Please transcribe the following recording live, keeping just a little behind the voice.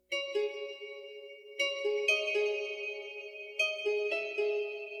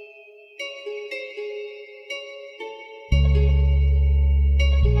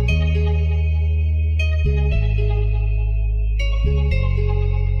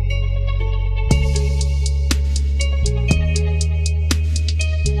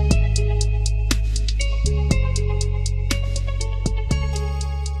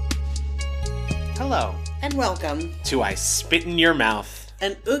welcome to I Spit in Your Mouth.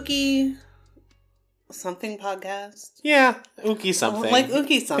 an Ookie something podcast. Yeah, Ookie something. Like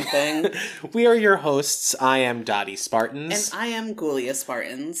Ookie something. We are your hosts. I am Dottie Spartans. And I am Ghoulia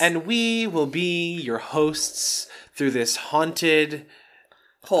Spartans. And we will be your hosts through this haunted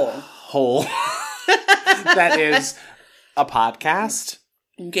hole that is a podcast.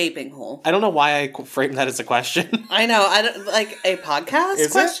 Gaping hole. I don't know why I framed that as a question. I know. I don't, like a podcast?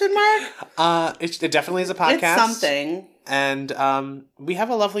 Is question mark? It definitely is a podcast. It's something. And we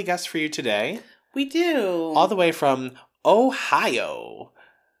have a lovely guest for you today. We do. All the way from Ohio.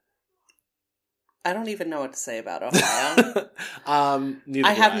 I don't even know what to say about Ohio.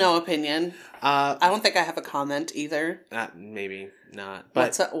 I have no opinion. I don't think I have a comment either. Maybe not.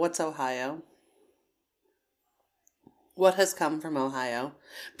 But what's Ohio? What has come from Ohio?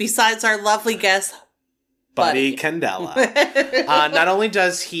 Besides our lovely guest, Buddy Candela. Not only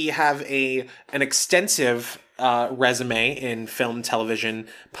does he have an extensive resume in film, television,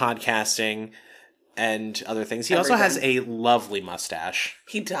 podcasting, and other things, he also has a lovely mustache.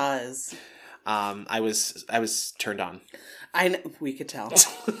 He does. I was turned on. I know, we could tell.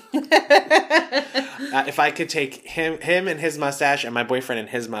 If I could take him and his mustache and my boyfriend and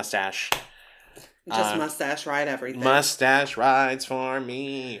his mustache. Just mustache ride everything. Mustache rides for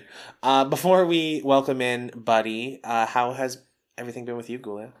me. Before we welcome in Buddy, how has everything been with you,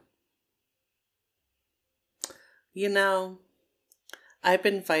 Ghoulia? You know, I've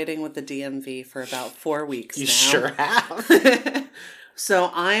been fighting with the DMV for about 4 weeks now. You sure have.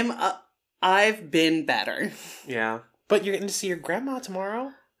 So I've been better. Yeah. But you're getting to see your grandma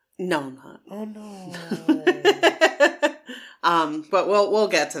tomorrow? No, I'm not. Oh, no. But we'll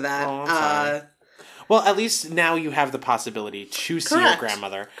get to that. Oh, I'm sorry. Well, at least now you have the possibility to see your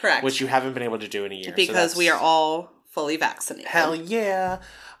grandmother. Correct. Which you haven't been able to do in a year. Because we are all fully vaccinated. Hell yeah.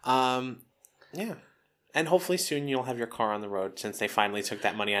 Yeah. And hopefully soon you'll have your car on the road since they finally took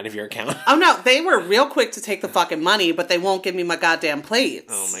that money out of your account. Oh, no. They were real quick to take the fucking money, but they won't give me my goddamn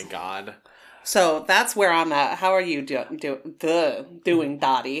plates. Oh, my God. So that's where I'm at. How are you doing,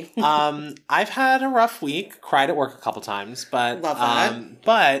 Dottie? I've had a rough week. Cried at work a couple times. But, love that.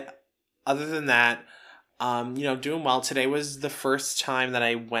 But other than that, doing well. Today was the first time that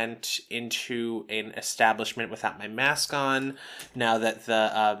I went into an establishment without my mask on. Now that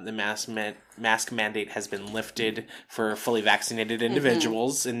the mask mandate has been lifted for fully vaccinated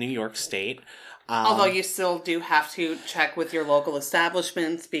individuals in New York State. Although you still do have to check with your local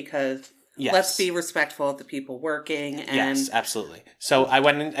establishments because... Yes. Let's be respectful of the people working. And yes, absolutely. So I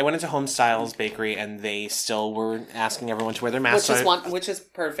went into Home Styles Bakery, and they still were asking everyone to wear their masks. Which is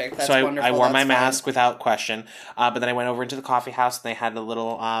perfect. That's so wonderful. I wore my mask without question. But then I went over into the coffee house, and they had a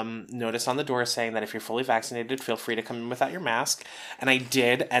little notice on the door saying that if you're fully vaccinated, feel free to come in without your mask. And I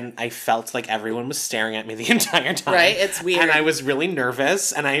did, and I felt like everyone was staring at me the entire time. Right? It's weird. And I was really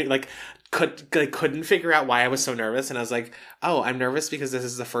nervous, and I couldn't figure out why I was so nervous, and I was like, oh, I'm nervous because this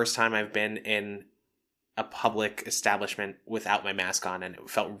is the first time I've been in a public establishment without my mask on, and it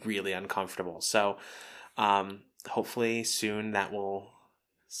felt really uncomfortable. So hopefully soon that will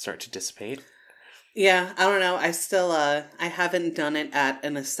start to dissipate. Yeah, I don't know. I still I haven't done it at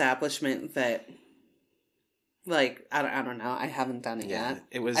an establishment that I don't know. I haven't done it yet.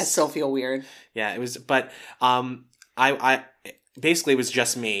 I still feel weird. Yeah, it was, but I basically, it was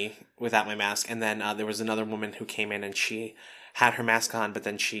just me without my mask, and then there was another woman who came in, and she had her mask on, but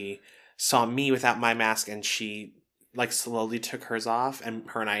then she saw me without my mask, and she slowly took hers off, and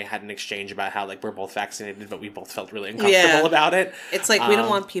her and I had an exchange about how we're both vaccinated, but we both felt really uncomfortable about it. It's we don't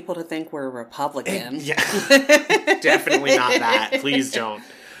want people to think we're Republican. Yeah, definitely not that. Please don't.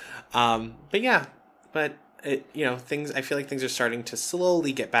 But yeah, things. I feel like things are starting to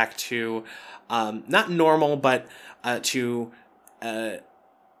slowly get back to not normal, but to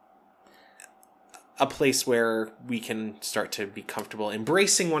a place where we can start to be comfortable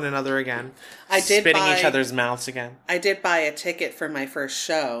embracing one another again. Spitting each other's mouths again. I did buy a ticket for my first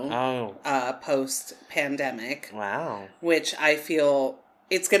show. Oh. Post-pandemic. Wow. Which I feel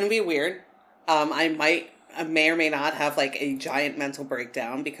it's going to be weird. I may or may not have a giant mental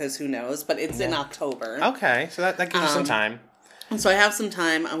breakdown because who knows, but it's in October. Okay, so that gives you some time. So I have some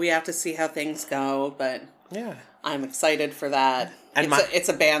time. We have to see how things go, but yeah, I'm excited for that. And it's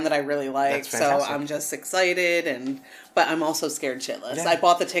a band that I really like, so I'm just excited, but I'm also scared shitless. Yeah. I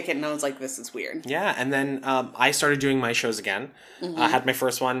bought the ticket and I was like, this is weird. Yeah, and then I started doing my shows again. I had my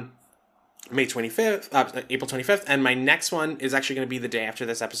first one April 25th, and my next one is actually going to be the day after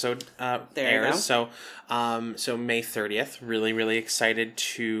this episode airs. So May 30th. Really, really excited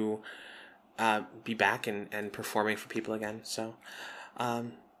to be back and performing for people again. So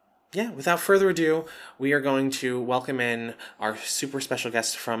yeah, without further ado, we are going to welcome in our super special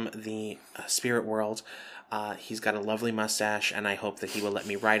guest from the spirit world. He's got a lovely mustache, and I hope that he will let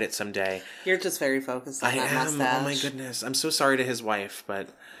me ride it someday. You're just very focused on that mustache. Oh my goodness. I'm so sorry to his wife, but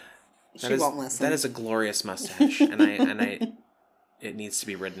she won't listen. That is a glorious mustache, and I it needs to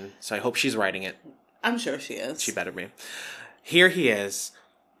be ridden. So I hope she's riding it. I'm sure she is. She better be. Here he is.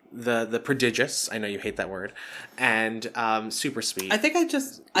 The prodigious, I know you hate that word, and super sweet. I think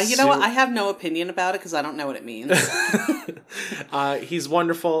you know what, I have no opinion about it because I don't know what it means. He's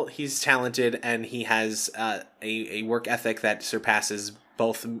wonderful, he's talented, and he has a work ethic that surpasses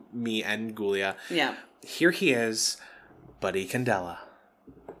both me and Gulia. Yeah. Here he is, Buddy Candela.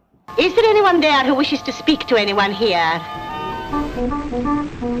 Is there anyone there who wishes to speak to anyone here?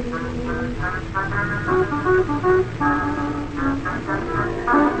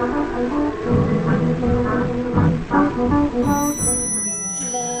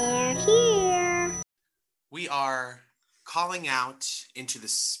 They're here. We are calling out into the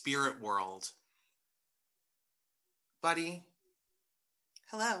spirit world. Buddy.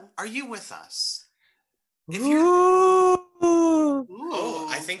 Hello. Are you with us? If you're... Oh,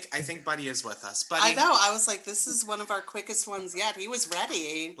 I think Buddy is with us. Buddy, I know. I was like, this is one of our quickest ones yet. He was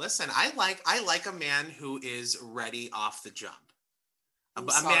ready. Listen, I like a man who is ready off the jump. A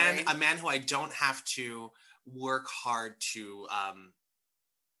man who I don't have to work hard to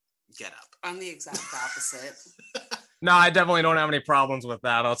get up. I'm the exact opposite. No, I definitely don't have any problems with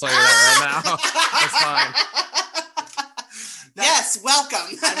that. I'll tell you that right now. It's fine. Yes,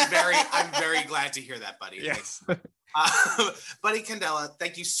 welcome. I'm very glad to hear that, Buddy. Yes. Buddy Candela,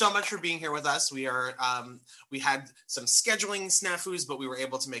 thank you so much for being here with us. We are we had some scheduling snafus, but we were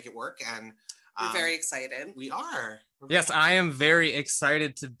able to make it work, and we're very excited. We are. Yes, I am very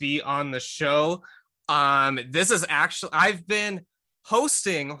excited to be on the show. This is actually, I've been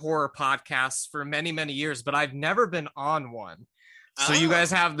hosting horror podcasts for many, many years, but I've never been on one. So you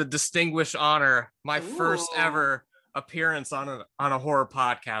guys have the distinguished honor, my first ever appearance on a horror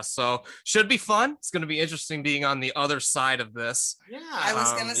podcast. So should be fun. It's going to be interesting being on the other side of this. Yeah. I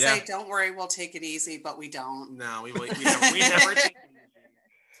was going to say, don't worry, we'll take it easy, but we don't. No, we never take it easy.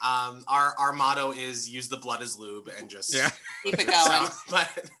 Our motto is use the blood as lube and just keep it going.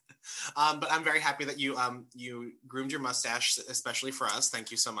 But I'm very happy that you groomed your mustache, especially for us. Thank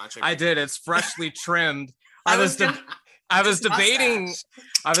you so much. I did. It's freshly trimmed. I was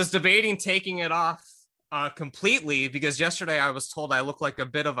debating taking it off completely because yesterday I was told I look like a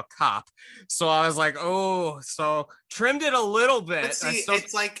bit of a cop. So I was like, so trimmed it a little bit. But see,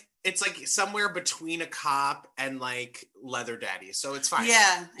 it's like somewhere between a cop and like leather daddy, so it's fine.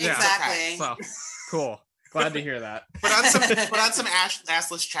 Yeah, exactly. Okay. So cool. Glad to hear that. Put on some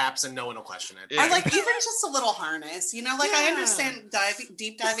assless chaps and no one will question it. Or like even just a little harness, I understand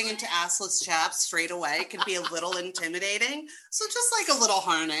deep diving into assless chaps straight away can be a little intimidating. So just like a little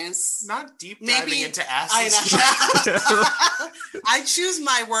harness. Not deep diving into assless chaps. I choose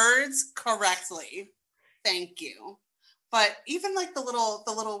my words correctly. Thank you. But even like the little,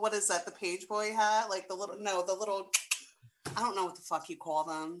 what is that? The page boy hat? Like the little, I don't know what the fuck you call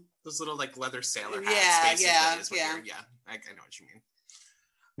them. Those little like leather sailor hats. Yeah. I know what you mean.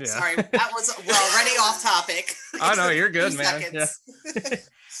 Yeah. Sorry, we're already off topic. Oh no, you're good, man. Yeah.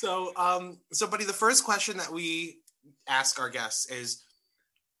 So Buddy, the first question that we ask our guests is,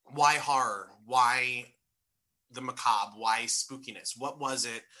 why horror? Why the macabre? Why spookiness? What was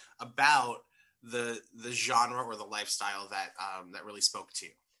it about the genre or the lifestyle that really spoke to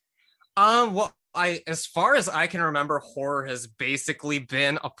you? Well, as far as I can remember, horror has basically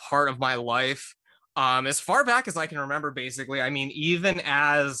been a part of my life. As far back as I can remember, basically, I mean, even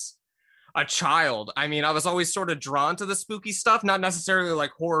as a child, I mean, I was always sort of drawn to the spooky stuff, not necessarily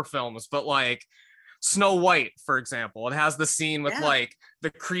like horror films, but like Snow White, for example. It has the scene with like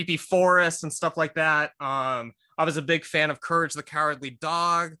the creepy forest and stuff like that. I was a big fan of Courage the Cowardly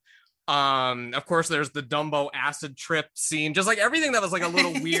Dog. Of course, there's the Dumbo acid trip scene, just like everything that was like a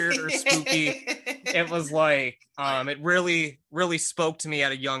little weird or spooky. It was like, it really, really spoke to me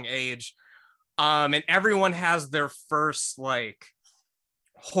at a young age. And everyone has their first like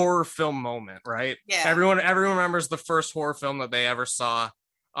horror film moment, right? Yeah. Everyone remembers the first horror film that they ever saw,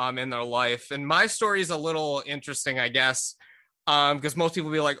 in their life. And my story is a little interesting, I guess, because most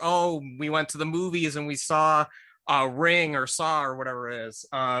people be like, oh, we went to the movies and we saw Ring or Saw or whatever it is.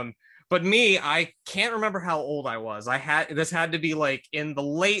 But me, I can't remember how old I was. This had to be like in the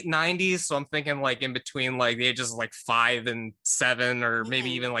late 90s. So I'm thinking like in between like the ages of like 5 and 7 or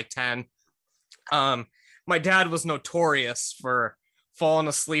maybe even like 10. My dad was notorious for falling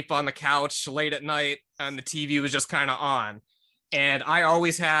asleep on the couch late at night and the TV was just kind of on. and I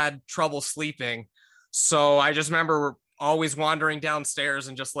always had trouble sleeping. So I just remember always wandering downstairs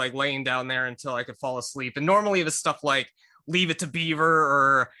and just like laying down there until I could fall asleep. And normally it was stuff like Leave It to Beaver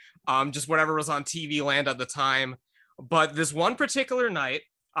or just whatever was on TV Land at the time. But this one particular night,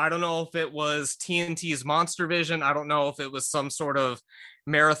 I don't know if it was TNT's Monster Vision. I don't know if it was some sort of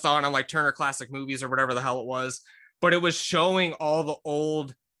marathon on like Turner Classic Movies or whatever the hell it was, but it was showing all the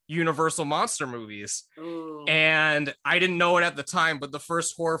old Universal monster movies. Ooh. And I didn't know it at the time, but the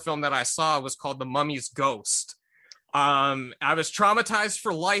first horror film that I saw was called The Mummy's Ghost. I was traumatized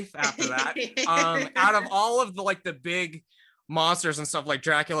for life after that. Out of all of the like the big monsters and stuff like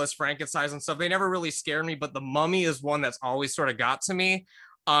Dracula's Frankenstein and stuff, they never really scared me, but the Mummy is one that's always sort of got to me.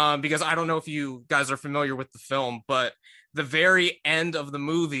 Because I don't know if you guys are familiar with the film, but the very end of the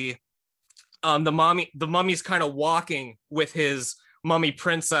movie, the mummy's kind of walking with his mummy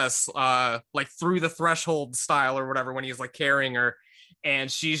princess, like through the threshold style or whatever, when he's like carrying her,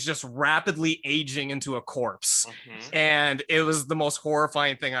 and she's just rapidly aging into a corpse. Mm-hmm. And it was the most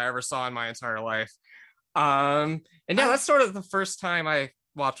horrifying thing I ever saw in my entire life. And yeah, that's sort of the first time I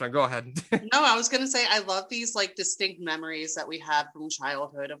watched one. Go ahead. No, I was gonna say I love these like distinct memories that we had from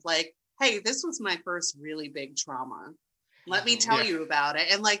childhood of like, hey, this was my first really big trauma. Let me tell you about it.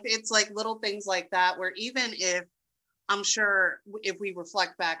 And like it's like little things like that where even if I'm sure if we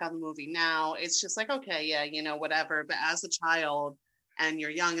reflect back on the movie now, it's just like, okay, yeah, you know, whatever. But as a child and you're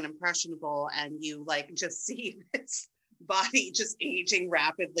young and impressionable and you like just see this body just aging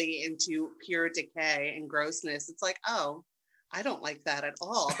rapidly into pure decay and grossness, it's like, oh, I don't like that at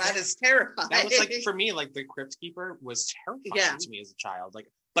all. That is terrifying. That was like, for me, like the Crypt Keeper was terrifying to me as a child. Like,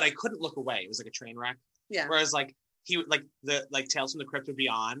 but I couldn't look away. It was like a train wreck. Yeah. Whereas like he would like the like Tales from the Crypt would be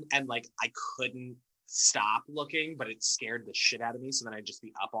on, and like I couldn't stop looking, but it scared the shit out of me. So then I'd just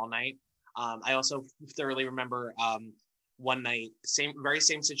be up all night. I also thoroughly remember one night, very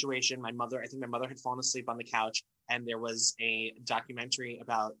same situation. I think my mother had fallen asleep on the couch, and there was a documentary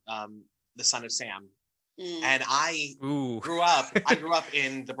about the Son of Sam. And I grew up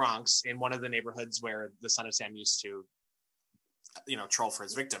in the Bronx, in one of the neighborhoods where the Son of Sam used to, you know, troll for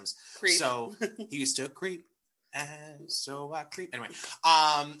his victims. Creep. So he used to creep, and so I creep. Anyway,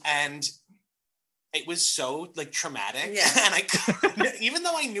 and it was so like traumatic. Yeah. And I couldn't, even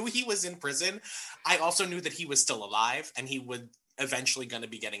though I knew he was in prison, I also knew that he was still alive and he would eventually going to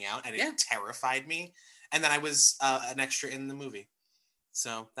be getting out, and it terrified me. And then I was an extra in the movie,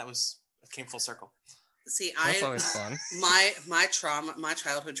 so it came full circle. See, that's always fun. My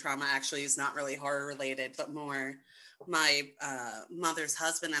childhood trauma actually is not really horror related, but more my mother's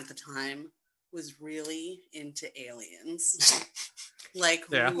husband at the time was really into aliens.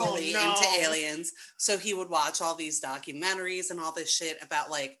 Really into aliens. So he would watch all these documentaries and all this shit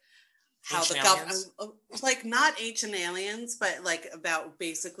about like how the government, like not ancient aliens, but like about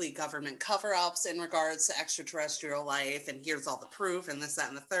basically government cover-ups in regards to extraterrestrial life. And here's all the proof and this, that,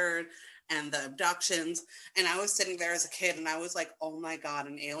 and the third. And the abductions. And I was sitting there as a kid and I was like, oh my God,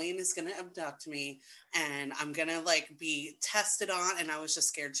 an alien is going to abduct me and I'm going to like be tested on. And I was just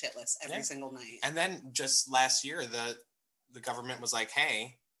scared shitless every single night. And then just last year, the government was like,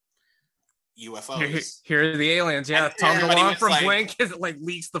 hey, UFOs. Here are the aliens. Yeah. Tom DeLonge from Blink like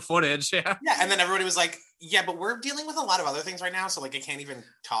leaks the footage. Yeah. Yeah. And then everybody was like, yeah, but we're dealing with a lot of other things right now. So like, I can't even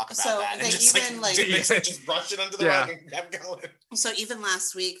talk about that. And just just brushed it under the rug and kept going. So even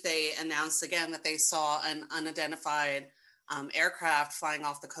last week, they announced again that they saw an unidentified aircraft flying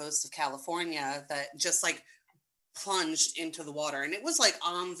off the coast of California that just like plunged into the water, and it was like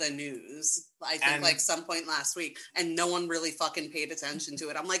on the news I think like some point last week, and no one really fucking paid attention to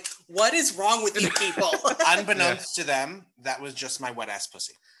it. I'm like, what is wrong with you people? Unbeknownst to them, that was just my wet ass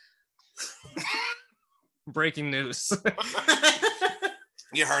pussy. Breaking news.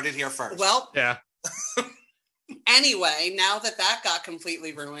 You heard it here first. Well, yeah. Anyway, now that got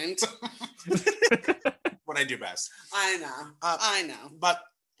completely ruined. What I do best. I know. But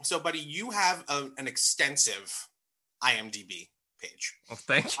so, buddy, you have an extensive IMDb page. Well,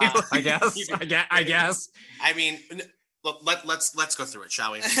 thank you. I guess. I mean, look, let's go through it,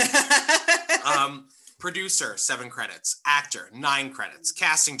 shall we? Producer, 7 credits. Actor, 9 credits.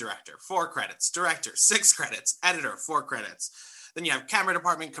 Casting director, 4 credits. Director, 6 credits. Editor, 4 credits. Then you have camera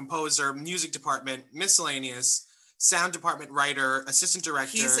department, composer, music department, miscellaneous, sound department, writer, assistant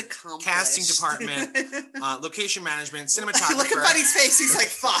director, casting department, location management, cinematographer. Look at Buddy's face. He's like,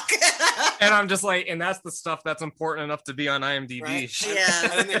 fuck. And I'm just like, and that's the stuff that's important enough to be on IMDb. Right? Yeah.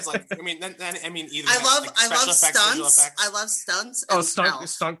 And then there's like, I mean, either I love stunts. Effects. I love stunts. Oh,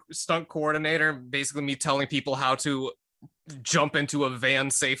 stunt coordinator. Basically, me telling people how to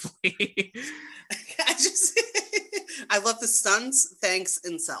I love the stunts, thanks,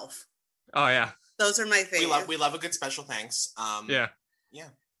 and self. Oh yeah. Those are my favorites. We love a good special thanks. Yeah. Yeah,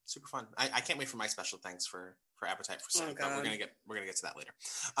 super fun. I can't wait for my special thanks for Appetite for Sin, but we're gonna get to that later.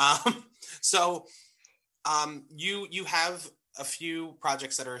 You have a few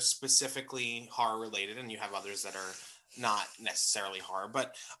projects that are specifically horror related, and you have others that are not necessarily horror.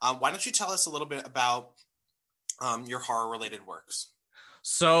 But why don't you tell us a little bit about your horror related works?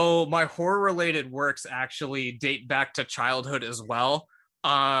 So my horror related works actually date back to childhood as well.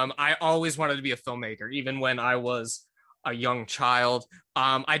 I always wanted to be a filmmaker, even when I was a young child.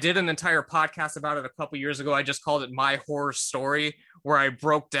 I did an entire podcast about it a couple years ago. I just called it My Horror Story, where I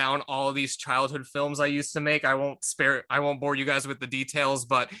broke down all of these childhood films I used to make. I won't bore you guys with the details,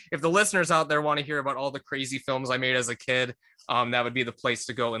 but if the listeners out there want to hear about all the crazy films I made as a kid, that would be the place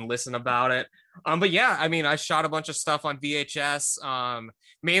to go and listen about it. But yeah, I mean, I shot a bunch of stuff on VHS,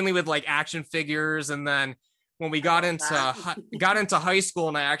 mainly with like action figures, and then when we got into high school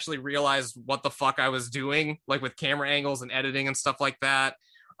and I actually realized what the fuck I was doing, like with camera angles and editing and stuff like that,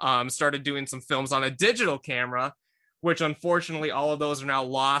 started doing some films on a digital camera, which unfortunately all of those are now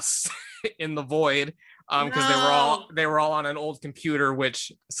lost in the void, because they were all on an old computer,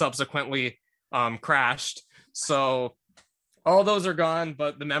 which subsequently crashed. So all those are gone,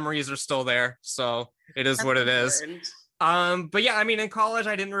 but the memories are still there. So it is what it is. But yeah, I mean, in college,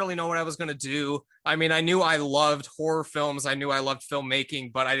 I didn't really know what I was going to do. I mean, I knew I loved horror films. I knew I loved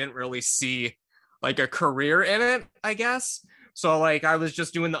filmmaking, but I didn't really see like a career in it, I guess. So like, I was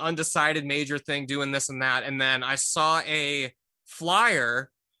just doing the undecided major thing, doing this and that. And then I saw a flyer,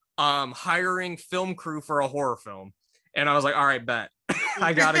 hiring film crew for a horror film. And I was like, all right, bet.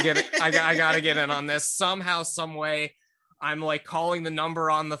 I gotta get it. I gotta get in on this somehow, some way. I'm like calling the number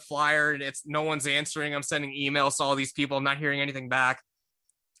on the flyer and no one's answering. I'm sending emails to all these people. I'm not hearing anything back.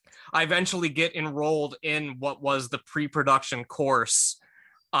 I eventually get enrolled in what was the pre-production course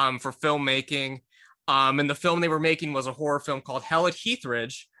for filmmaking. And the film they were making was a horror film called Hell at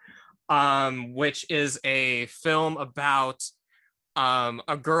Heathridge, which is a film about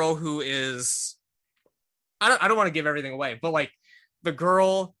a girl who is, I don't want to give everything away, but like the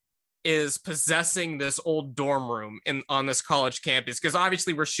girl is possessing this old dorm room on this college campus, because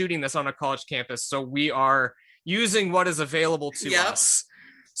obviously we're shooting this on a college campus, so we are using what is available to us.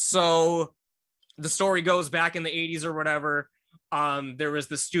 So the story goes back in the 80s or whatever. There was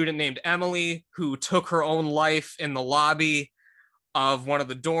this student named Emily who took her own life in the lobby of one of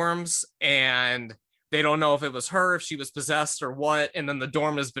the dorms, and they don't know if it was her, if she was possessed or what, and then the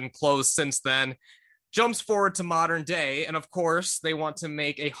dorm has been closed since then. Jumps forward to modern day, and of course they want to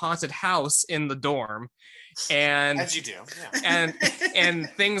make a haunted house in the dorm, and as you do, yeah. and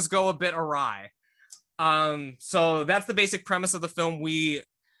things go a bit awry. So that's the basic premise of the film. We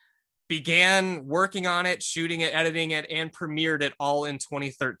began working on it, shooting it, editing it, and premiered it all in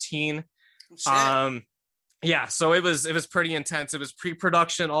 2013. Yeah, so it was pretty intense. It was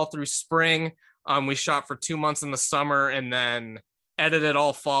pre-production all through spring. We shot for 2 months in the summer, and then edited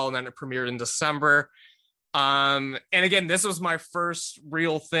all fall, and then it premiered in December. And again, this was my first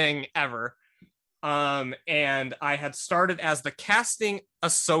real thing ever. And I had started as the casting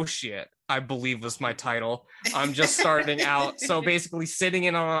associate, I believe was my title. I'm just starting out. So basically sitting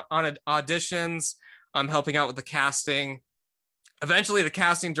in on auditions, helping out with the casting. Eventually the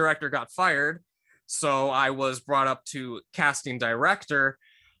casting director got fired, so I was brought up to casting director.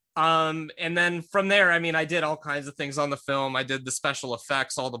 And then from there, I mean, I did all kinds of things on the film. I did the special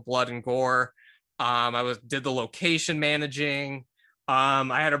effects, all the blood and gore. Did the location managing.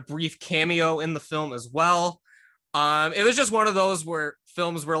 I had a brief cameo in the film as well. It was just one of those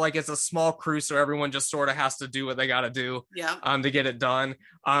films where like it's a small crew, so everyone just sort of has to do what they got to do to get it done.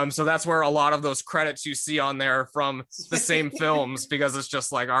 So that's where a lot of those credits you see on there are from the same films, because it's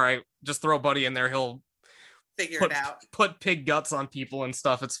just like, all right, just throw Buddy in there. He'll it out. Put pig guts on people and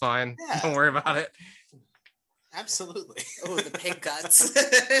stuff. It's fine. Yeah. Don't worry about it. Absolutely. Oh, the pig guts.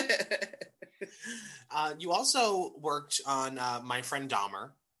 You also worked on My Friend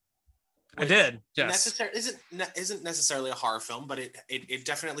Dahmer. I did. Yes. Isn't necessarily a horror film, but it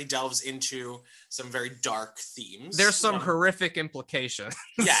definitely delves into some very dark themes. There's some horrific implications.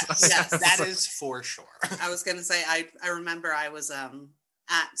 Yes, that is for sure. I was gonna say, I remember I was at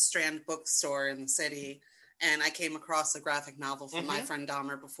Strand Bookstore in the city, and I came across a graphic novel from My Friend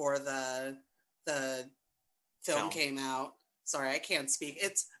Dahmer before the film came out. Sorry, I can't speak.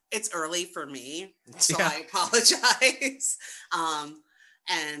 It's early for me, so I apologize.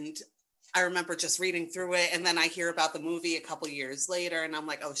 And I remember just reading through it, and then I hear about the movie a couple years later, and I'm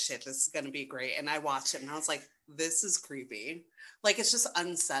like, oh shit, this is going to be great. And I watched it, and I was like, this is creepy. Like, it's just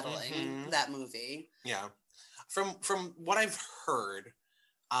unsettling, that movie. Yeah. from what I've heard,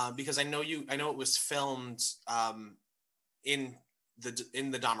 because I know it was filmed in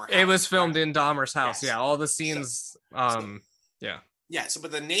the Dahmer house. It was filmed in Dahmer's house. Yes. Yeah, all the scenes. Yeah. Yeah. So,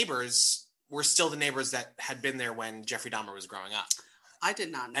 but the neighbors were still the neighbors that had been there when Jeffrey Dahmer was growing up. I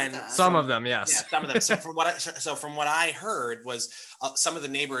did not know And that. Some of them, yes. Yeah, some of them. So from what I heard was some of the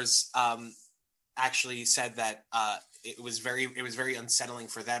neighbors actually said that it was very unsettling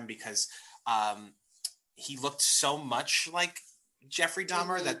for them because he looked so much like Jeffrey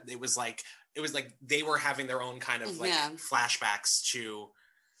Dahmer that it was like they were having their own kind of like flashbacks to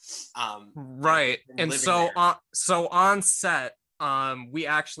right. And so on set, we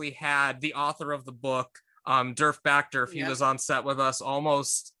actually had the author of the book, Durf Backdurf. He was on set with us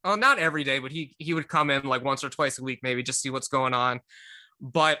almost, not every day, but he would come in like once or twice a week, maybe just see what's going on.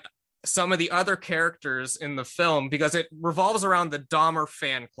 But some of the other characters in the film, because it revolves around the Dahmer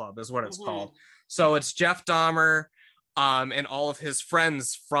fan club is what it's called. So it's Jeff Dahmer and all of his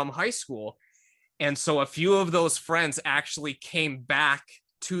friends from high school. And so a few of those friends actually came back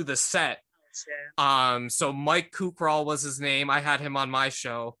to the set. So Mike Kukral was his name. I had him on my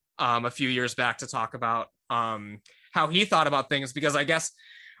show a few years back to talk about how he thought about things, because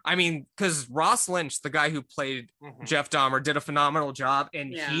because Ross Lynch, the guy who played Jeff Dahmer, did a phenomenal job,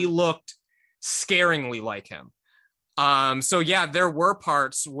 and he looked scaringly like him. So yeah, there were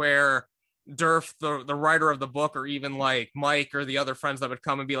parts where Durf, the writer of the book, or even like Mike or the other friends that would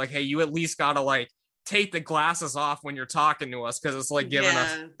come and be like, hey, you at least gotta like take the glasses off when you're talking to us, because it's like giving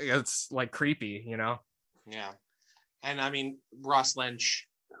us, it's like creepy, you know? Yeah. And I mean, Ross Lynch,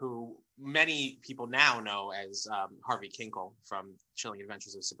 who many people now know as Harvey Kinkle from Chilling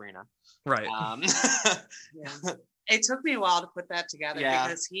Adventures of Sabrina. Right. It took me a while to put that together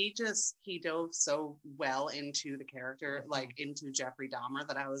because he dove so well into the character, like into Jeffrey Dahmer,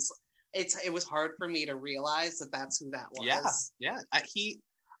 that it was hard for me to realize that that's who that was. Yeah. He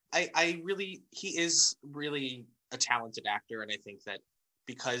is really a talented actor, and I think that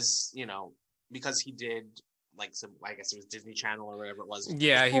because he did like some, I guess it was Disney Channel or whatever it was.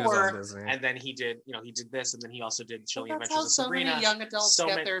 Yeah, he was on Disney. And then he did this, and then he also did Chilling That's Adventures how of Sabrina. So many young adults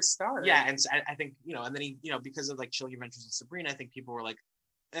get their start. Yeah, and I think, and then he, because of like Chilling Adventures of Sabrina, I think people were like,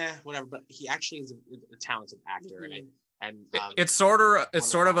 whatever. But he actually is a talented actor, and it's sort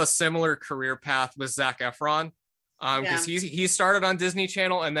of a similar career path with Zac Efron, because he started on Disney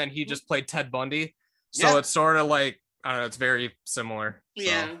Channel and then he just played Ted Bundy. So it's sort of like, I don't know, it's very similar.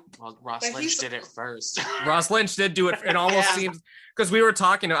 Yeah. So. Well, Ross Lynch did it first. Ross Lynch did do it. It almost seems, because I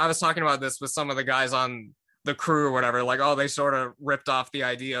was talking about this with some of the guys on the crew or whatever, like, they sort of ripped off the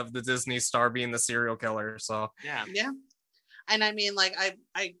idea of the Disney star being the serial killer. So yeah. And I mean, like,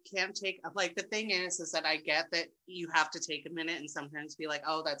 I can't take, like, the thing is that I get that you have to take a minute and sometimes be like,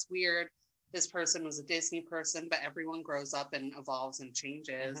 oh, that's weird. This person was a Disney person, but everyone grows up and evolves and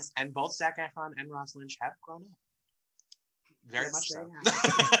changes. And both Zac Efron and Ross Lynch have grown up. Very much so.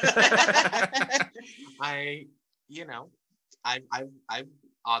 I've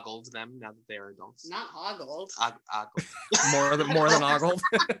ogled them now that they're adults. Not ogled. Ogled. more than ogled.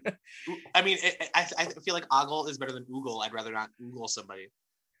 I mean, I feel like ogle is better than oogle. I'd rather not oogle somebody.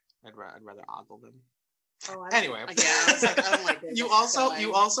 I'd rather ogle them. Anyway, I don't like it. You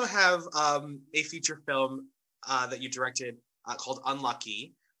also have a feature film that you directed called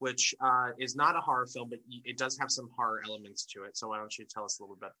Unlucky, which is not a horror film, but it does have some horror elements to it. So why don't you tell us a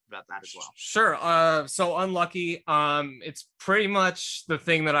little bit about that as well? Sure. So Unlucky, it's pretty much the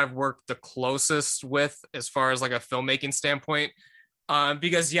thing that I've worked the closest with as far as like a filmmaking standpoint.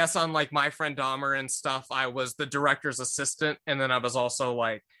 Because yes, unlike My Friend Dahmer and stuff, I was the director's assistant, and then I was also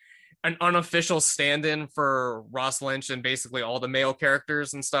like an unofficial stand-in for Ross Lynch and basically all the male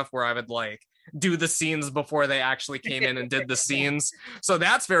characters and stuff, where I would like do the scenes before they actually came in and did the scenes. So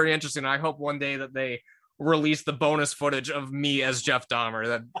that's very interesting. I hope one day that they release the bonus footage of me as Jeff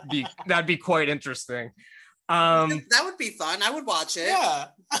Dahmer. That'd be quite interesting. That would be fun. I would watch it.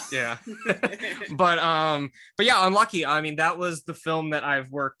 Yeah. But yeah, Unlucky. I mean, that was the film that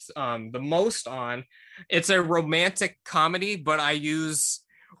I've worked the most on. It's a romantic comedy, but I use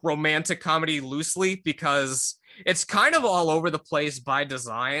romantic comedy loosely because it's kind of all over the place by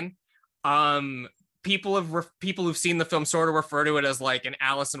design. People who've seen the film sort of refer to it as like an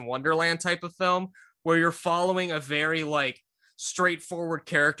Alice in Wonderland type of film, where you're following a very like straightforward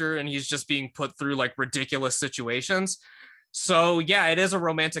character and he's just being put through like ridiculous situations. So yeah, it is a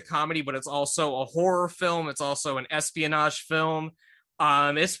romantic comedy, but it's also a horror film. It's also an espionage film.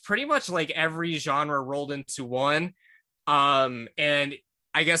 It's pretty much like every genre rolled into one. And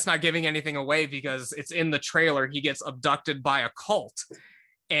I guess not giving anything away because it's in the trailer, he gets abducted by a cult.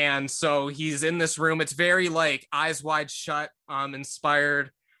 And so he's in this room. It's very like Eyes Wide Shut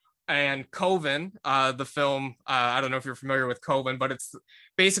inspired. And Coven, the film, I don't know if you're familiar with Coven, but it's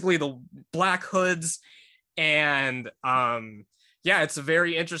basically the black hoods. And yeah, it's a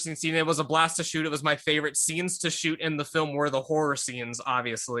very interesting scene. It was a blast to shoot. It was my favorite scenes to shoot in the film were the horror scenes,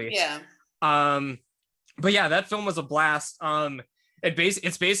 obviously. Yeah. But yeah, that film was a blast.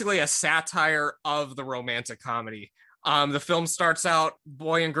 It's basically a satire of the romantic comedy. The film starts out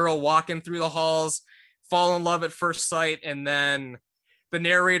boy and girl walking through the halls, fall in love at first sight, and then the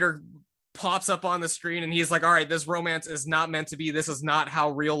narrator pops up on the screen and he's like, all right, this romance is not meant to be. This is not how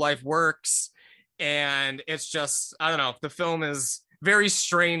real life works. And it's just, I don't know, the film is very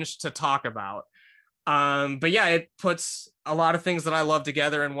strange to talk about. But yeah, it puts a lot of things that I love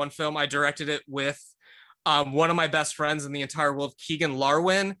together in one film. I directed it with one of my best friends in the entire world, Keegan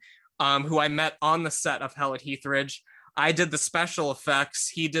Larwin, who I met on the set of Hell at Heathridge. I did the special effects.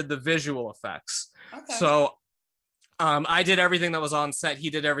 He did the visual effects. Okay. So I did everything that was on set. He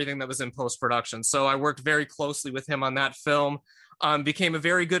did everything that was in post-production. So I worked very closely with him on that film. Became a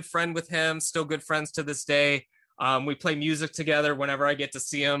very good friend with him, still good friends to this day. We play music together whenever I get to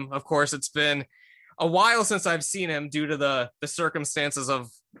see him. Of course, it's been a while since I've seen him due to the circumstances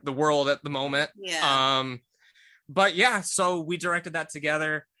of the world at the moment. Yeah. But yeah, so we directed that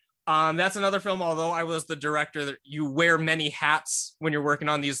together. That's another film, although I was the director, that you wear many hats when you're working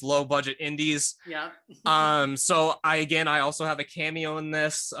on these low budget indies. Yeah. So I also have a cameo in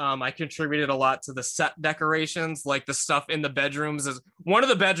this. I contributed a lot to the set decorations, like the stuff in the bedrooms. One of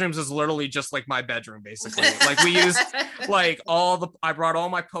the bedrooms is literally just like my bedroom, basically. Like we used like I brought all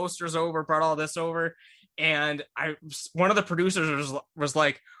my posters over, brought all this over. And one of the producers was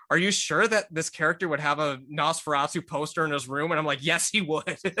like, are you sure that this character would have a Nosferatu poster in his room? And I'm like, yes, he would.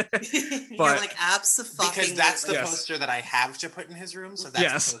 But you're like, absolutely. Because that's the poster that I have to put in his room. So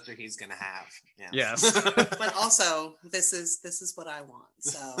that's the poster he's going to have. Yes. But also, this is what I want.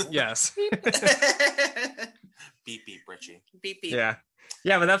 So yes. Beep, beep, Richie. Beep, beep. Yeah.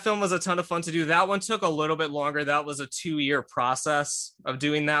 Yeah, but that film was a ton of fun to do. That one took a little bit longer. That was a 2-year process of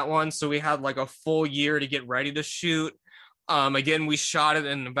doing that one. So we had like a full year to get ready to shoot. Again, we shot it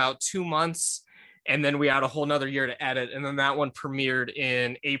in about 2 months, and then we had a whole nother year to edit. And then that one premiered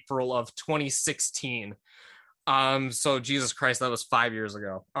in April of 2016. So Jesus Christ, that was 5 years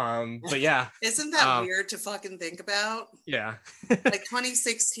ago. But yeah. Isn't that weird to fucking think about? Yeah. Like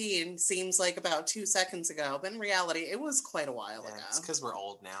 2016 seems like about 2 seconds ago, but in reality, it was quite a while ago. It's because we're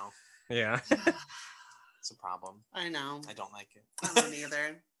old now. Yeah. It's a problem. I know. I don't like it. I don't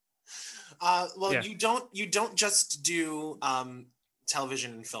either. Well, yeah. You don't just do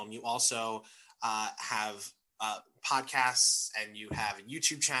television and film. You also have podcasts and you have a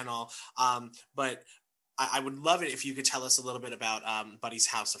YouTube channel. But I would love it if you could tell us a little bit about Buddy's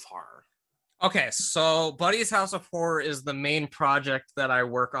House of Horror. Okay, so Buddy's House of Horror is the main project that I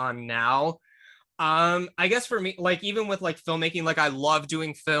work on now. I guess for me, like even with like filmmaking, like I love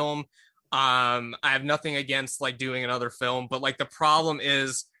doing film. I have nothing against like doing another film, but like the problem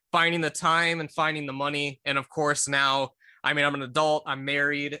is finding the time and finding the money. And of course now, I mean, I'm an adult, I'm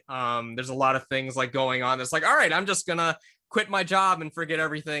married. There's a lot of things like going on. It's like, all right, I'm just gonna quit my job and forget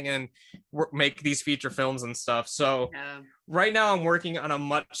everything and make these feature films and stuff. So right now I'm working on a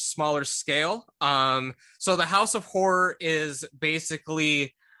much smaller scale. So the House of Horror is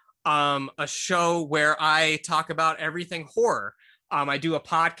basically a show where I talk about everything horror. I do a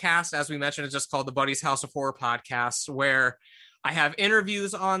podcast, as we mentioned, it's just called the Buddy's House of Horror podcast, where I have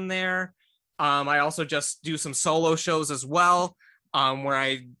interviews on there. I also just do some solo shows as well, where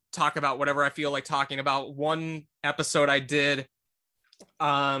I talk about whatever I feel like talking about. One episode I did,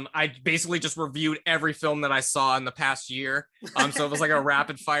 I basically just reviewed every film that I saw in the past year. So it was like a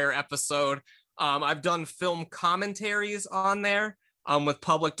rapid fire episode. I've done film commentaries on there with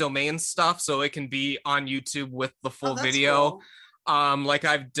public domain stuff, so it can be on YouTube with the full video. Cool. Like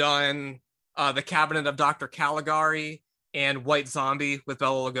I've done The Cabinet of Dr. Caligari and White Zombie with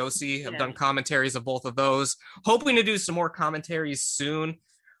Bela Lugosi. I've done commentaries of both of those. Hoping to do some more commentaries soon.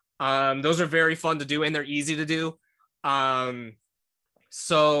 Those are very fun to do and they're easy to do.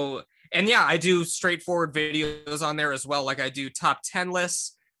 So, and yeah, I do straightforward videos on there as well. Like I do top 10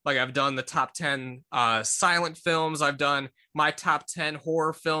 lists. Like I've done the top 10 silent films. I've done my top 10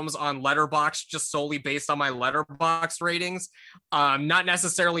 horror films on Letterboxd, just solely based on my Letterboxd ratings. Not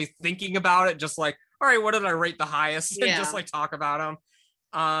necessarily thinking about it, just like, all right, what did I rate the highest? And just like talk about them.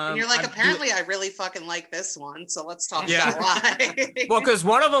 And you're like, apparently I really fucking like this one, so let's talk about why. Well, because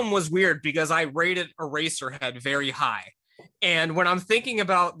one of them was weird because I rated Eraserhead very high. And when I'm thinking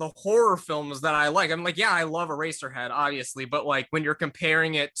about the horror films that I like, I'm like, yeah, I love Eraserhead, obviously, but like when you're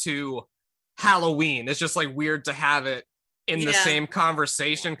comparing it to Halloween, it's just like weird to have it in the same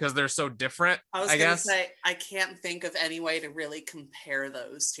conversation because they're so different. I was I gonna guess. say I can't think of any way to really compare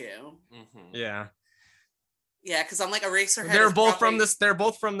those two. Yeah. Yeah, because I'm like Eraserhead. They're both from this. They're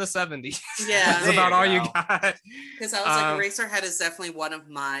both from the 70s. Yeah, that's about all you got. Because I was like, Eraserhead is definitely one of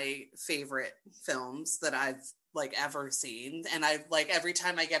my favorite films that I've like ever seen, and I like every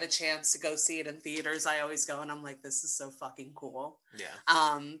time I get a chance to go see it in theaters, I always go and I'm like, this is so fucking cool.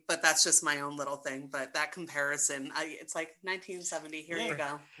 Yeah. But that's just my own little thing. But that comparison, it's like 1970. Here you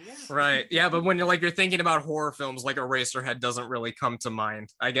go. Yeah. Right. Yeah, but when you're thinking about horror films, like Eraserhead doesn't really come to mind,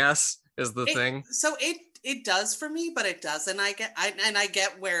 I guess, is the thing. So it does for me, but it doesn't. I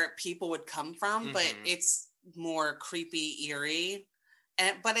get where people would come from, but it's more creepy, eerie.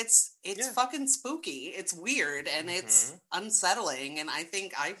 But it's fucking spooky. It's weird and it's unsettling, and I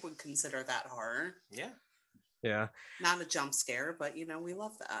think I would consider that horror. Yeah. Not a jump scare, but we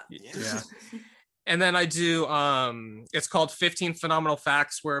love that. Yeah. And then I do it's called 15 Phenomenal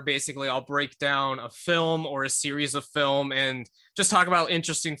Facts, where basically I'll break down a film or a series of film and just talk about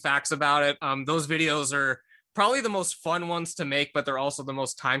interesting facts about it. Those videos are probably the most fun ones to make, but they're also the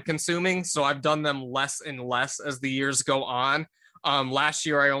most time consuming. So I've done them less and less as the years go on. Last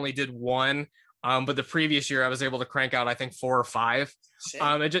year I only did one, but the previous year I was able to crank out, I think, 4 or 5.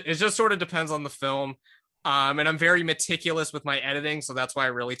 It just sort of depends on the film. And I'm very meticulous with my editing, so that's why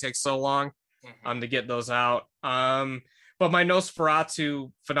it really takes so long to get those out. But my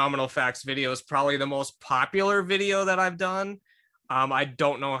Nosferatu Phenomenal Facts video is probably the most popular video that I've done. I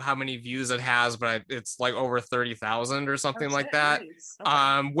don't know how many views it has, but it's like over 30,000 or something like that. Nice.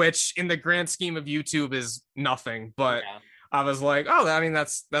 Okay. Which in the grand scheme of YouTube is nothing, but I was like, oh, I mean,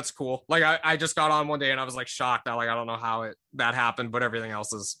 that's cool. Like I just got on one day and I was like shocked. I don't know how that happened, but everything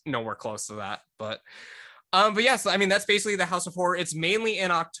else is nowhere close to that. But yes, I mean, that's basically the House of Horror. It's mainly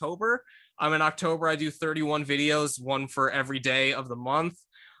in October. In October, I do 31 videos, one for every day of the month.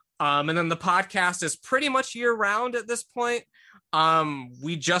 And then the podcast is pretty much year round at this point.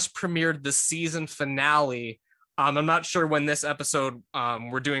 We just premiered the season finale. I'm not sure when this episode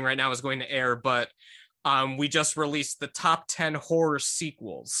we're doing right now is going to air, but we just released the top 10 horror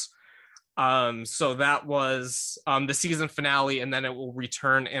sequels. So that was the season finale, and then it will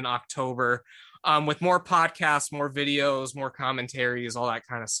return in October with more podcasts, more videos, more commentaries, all that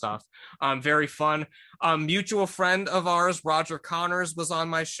kind of stuff. Very fun. Mutual friend of ours, Roger Connors, was on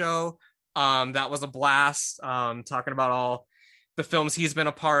my show. That was a blast, talking about all the films he's been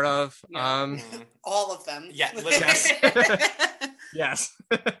a part of. All of them. Yeah. Yes. Yes.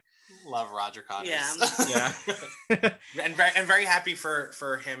 Love Roger Connors. Yeah. and very happy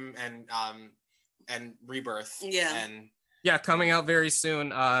for him and Rebirth. Yeah. Coming out very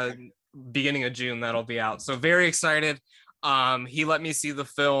soon. Beginning of June, that'll be out. So very excited. He let me see the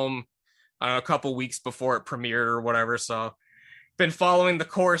film a couple weeks before it premiered or whatever. So been following the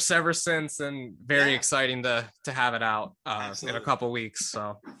course ever since, and very exciting to have it out in a couple weeks.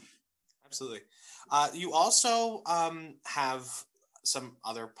 So absolutely. You also have some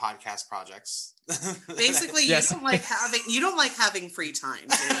other podcast projects. Basically, yes. you don't like having free time,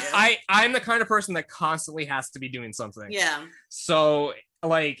 do you? I'm the kind of person that constantly has to be doing something. Yeah. So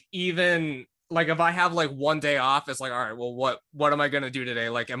like, even like if I have like one day off, it's like, all right, well, what am I going to do today?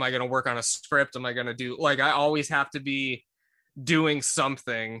 Like, am I going to work on a script? Am I going to do, like, I always have to be doing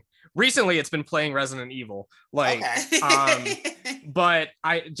something. Recently it's been playing Resident Evil, like, but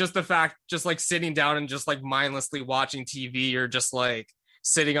just like sitting down and just like mindlessly watching TV, or just like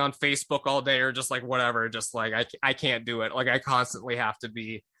sitting on Facebook all day, or just like whatever, just like I can't do it. Like, I constantly have to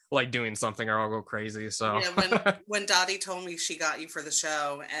be like doing something or I'll go crazy. So when Dottie told me she got you for the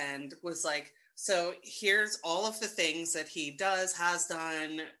show and was like, so here's all of the things that he has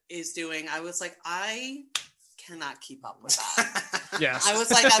done, is doing, I was like, I cannot keep up with that. Yes. I was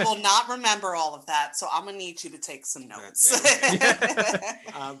like, I will not remember all of that, so I'm gonna need you to take some notes.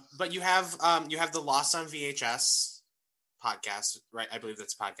 But you have the Lost on VHS podcast, right? I believe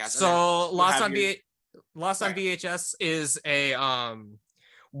that's a podcast. So Lost on VHS is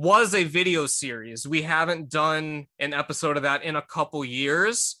was a video series. We haven't done an episode of that in a couple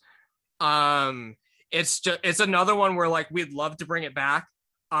years. It's another one where like we'd love to bring it back.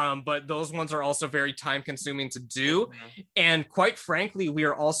 But those ones are also very time consuming to do. And quite frankly, we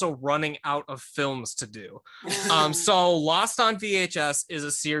are also running out of films to do. So Lost on VHS is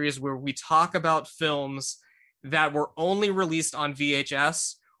a series where we talk about films that were only released on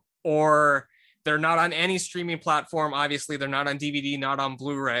VHS, or they're not on any streaming platform. Obviously, they're not on DVD, not on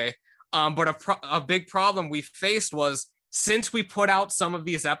Blu-ray. But a big problem we faced was since we put out some of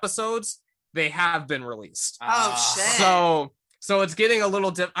these episodes, they have been released. Oh, shit. So it's getting a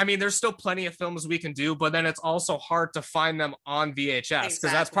little I mean, there's still plenty of films we can do, but then it's also hard to find them on VHS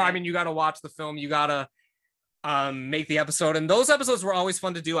because that's probably, I mean, you got to watch the film, you got to make the episode, and those episodes were always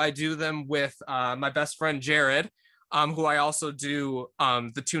fun to do. I do them with my best friend Jared, who I also do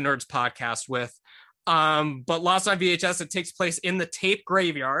the Two Nerds podcast with. But Lost on VHS, it takes place in the tape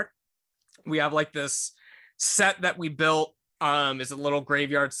graveyard. We have like this set that we built, is a little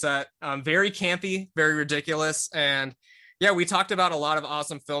graveyard set, very campy, very ridiculous, and yeah, we talked about a lot of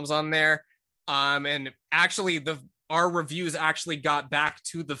awesome films on there. And actually our reviews actually got back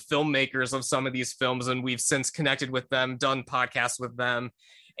to the filmmakers of some of these films, and we've since connected with them, done podcasts with them,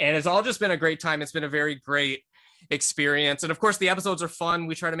 and it's all just been a great time. It's been a very great experience. And of course the episodes are fun.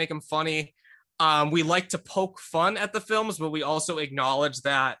 We try to make them funny. We like to poke fun at the films, but we also acknowledge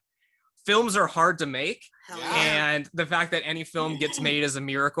that films are hard to make. Hell yeah. And the fact that any film gets made is a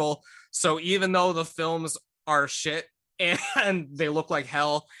miracle. So even though the films are shit and they look like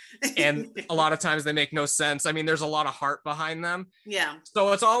hell, and a lot of times they make no sense, I mean, there's a lot of heart behind them. Yeah.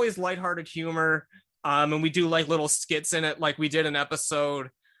 So it's always lighthearted humor. And we do like little skits in it. Like we did an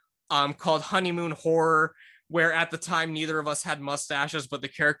episode called Honeymoon Horror, where at the time neither of us had mustaches, but the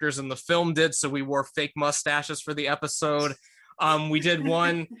characters in the film did. So we wore fake mustaches for the episode. We did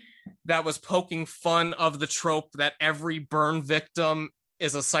one that was poking fun of the trope that every burn victim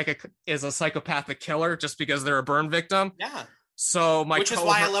is a psychopathic killer just because they're a burn victim. Yeah. So which is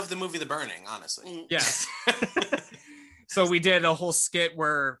why I love the movie The Burning, honestly. Yes. So we did a whole skit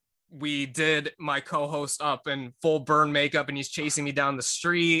where we did my co-host up in full burn makeup and he's chasing me down the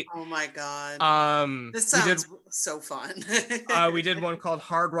street. Oh my God. This sounds so fun. We did one called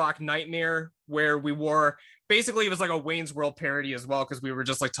Hard Rock Nightmare, where we wore, basically it was like a Wayne's World parody as well, because we were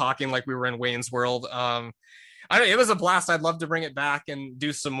just like talking like we were in Wayne's World. It was a blast. I'd love to bring it back and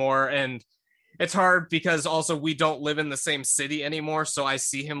do some more. And it's hard because also we don't live in the same city anymore, so I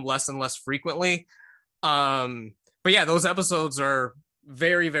see him less and less frequently. But yeah, those episodes are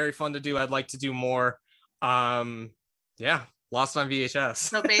very, very fun to do. I'd like to do more. Yeah, Lost on VHS.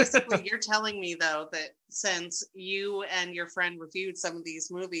 So basically you're telling me though that since you and your friend reviewed some of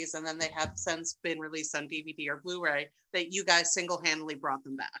these movies and then they have since been released on DVD or Blu-ray, that you guys single-handedly brought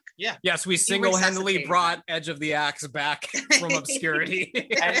them back. Yeah. Yes, we single-handedly brought Edge of the Axe back from obscurity.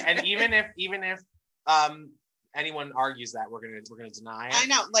 and even if anyone argues that, we're gonna deny it. I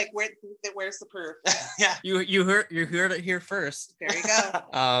know, like where's the proof? Yeah. You heard it here first. There you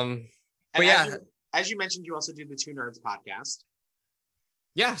go. But yeah, as you mentioned, you also do the Two Nerds podcast.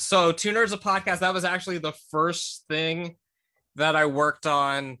 Yeah, so Two Nerds a Podcast, that was actually the first thing that I worked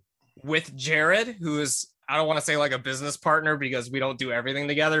on with Jared, who is, I don't want to say like a business partner because we don't do everything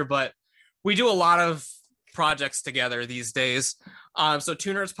together, but we do a lot of projects together these days. So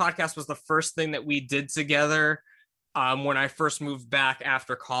Two Nerds Podcast was the first thing that we did together when I first moved back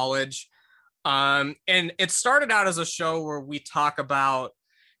after college. And it started out as a show where we talk about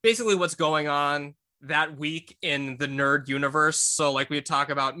basically what's going on that week in the nerd universe. So like we would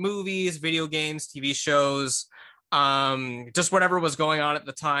talk about movies, video games, TV shows, just whatever was going on at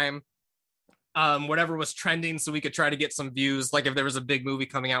the time, whatever was trending, so we could try to get some views. Like if there was a big movie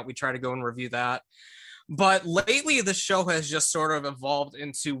coming out, we try to go and review that. But lately the show has just sort of evolved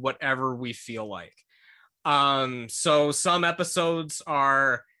into whatever we feel like. So some episodes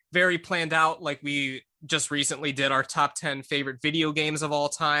are very planned out, like we just recently did our top 10 favorite video games of all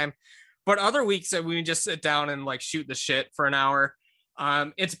time. But other weeks that we just sit down and like shoot the shit for an hour.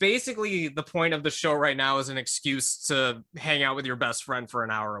 It's basically the point of the show right now is an excuse to hang out with your best friend for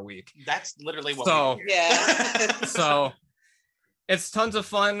an hour a week. That's literally what we do. Yeah. So it's tons of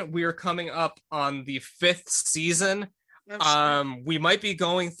fun. We are coming up on the 5th season. We might be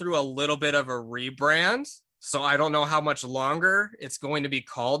going through a little bit of a rebrand. So I don't know how much longer it's going to be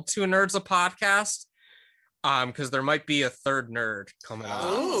called Two Nerds a Podcast. Because there might be a third nerd coming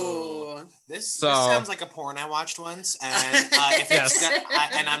up. Ooh. This sounds like a porn I watched once, and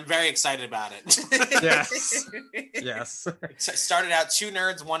and I'm very excited about it. Yes. Yes. It started out 2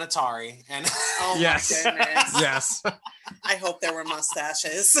 nerds, 1 Atari, and Oh Yes. my goodness. Yes. I hope there were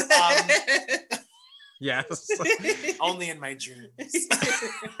mustaches. Yes. only in my dreams.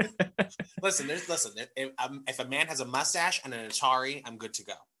 Listen. If a man has a mustache and an Atari, I'm good to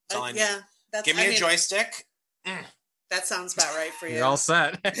go. That's all I need. Yeah. Give me a joystick. That sounds about right for you. You're all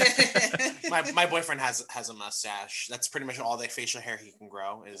set. My boyfriend has a mustache. That's pretty much all the facial hair he can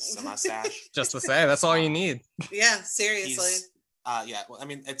grow is a mustache. Just to say, that's all you need. Yeah, seriously. Yeah. Well, I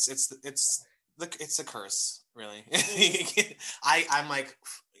mean, it's a curse, really. I'm like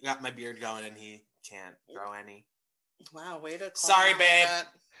got my beard going, and he can't grow any. Wow, way to call Sorry, him out babe. like that.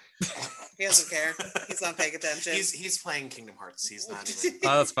 He doesn't care. He's not paying attention. He's playing Kingdom Hearts. He's not even.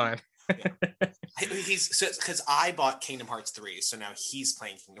 Oh, that's fine. He's because I bought Kingdom Hearts 3, so now he's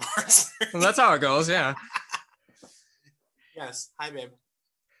playing Kingdom Hearts 3. Well, that's how it goes. Yeah. Yes. Hi, babe.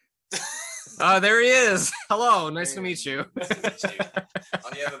 Oh, there he is. Hello. Nice to meet you. Oh,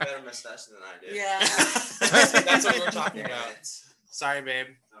 you have a better mustache than I do. Yeah. That's what we're talking about. Sorry, babe.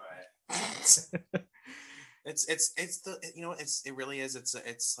 All right. It's the it really is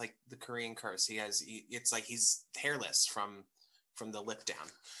it's like the Korean curse. It's like he's hairless from the lip down.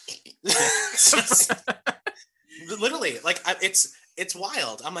 Literally, like it's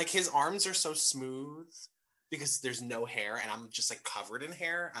wild. I'm like, his arms are so smooth because there's no hair, and I'm just like covered in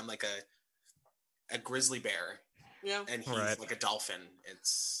hair. I'm like a grizzly bear, Yeah. and he's Right. like a dolphin.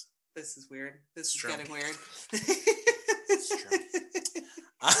 It's This is weird. This is true. getting weird.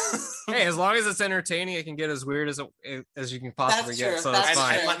 Hey, as long as it's entertaining, it can get as weird as you can possibly That's get. true. So That's that's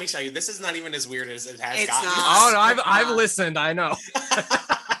fine. true. let me tell you, this is not even as weird as it has It's gotten. not. Oh no, I've Wow. listened. I know.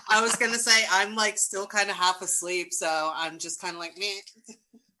 I was gonna say I'm like still kind of half asleep, so I'm just kind of like meh.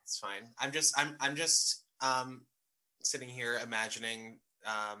 It's fine. I'm just sitting here imagining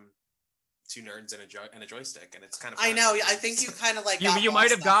two nerds and a joystick, and it's kind of I fun. know. I think you kind of like You might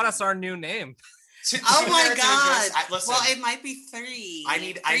have got us our new name. Oh my Nerds and a god! joystick. Listen, Well, it might be three. I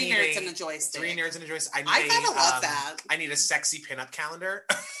need three nerds a- and a joystick. 3 nerds and a joystick. I kind of love that. I need a sexy pinup calendar.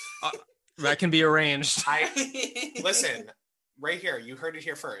 That can be arranged. Listen, right here. You heard it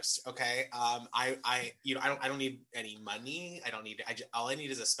here first. Okay. I don't need any money. All I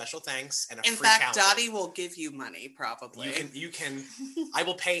need is a special thanks and a In free fact, calendar. Dottie will give you money probably. You can. I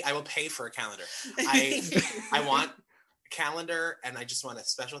will pay for a calendar. I want a calendar, and I just want a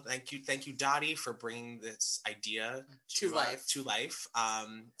special thank you, Dottie, for bringing this idea To life. To life.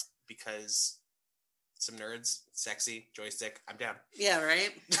 Because some nerds, sexy joystick. I'm down. Yeah, right.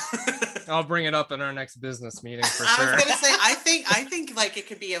 I'll bring it up in our next business meeting for I sure. was gonna say, I think like it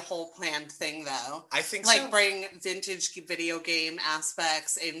could be a whole planned thing though. I think Like so. bring vintage video game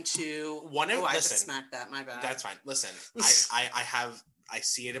aspects into One of- Oh, I listen, just smacked that. My bad. That's fine. Listen, I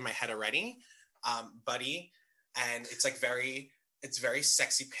see it in my head already, buddy, and it's like it's very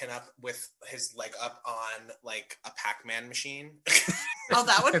sexy pinup with his leg up on like a Pac-Man machine. Oh,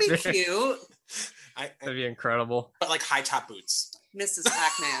 that would be cute, That'd be incredible. but like high top boots. Mrs.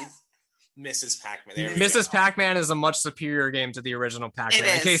 Pac-Man. Mrs. Pac-Man. There we Mrs. go. Pac-Man is a much superior game to the original Pac-Man.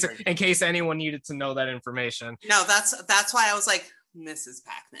 It is. In case anyone needed to know that information. No, that's why I was like Mrs.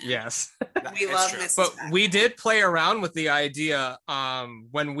 Pac-Man. Yes. We It's love true. Mrs. But Pac-Man. we did play around with the idea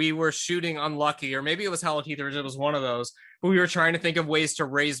when we were shooting Unlucky, or maybe it was Hello Teethers, it was one of those, but we were trying to think of ways to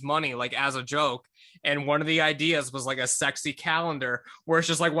raise money, like as a joke. And one of the ideas was like a sexy calendar where it's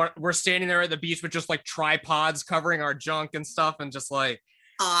just like we're standing there at the beach with just like tripods covering our junk and stuff, and just like,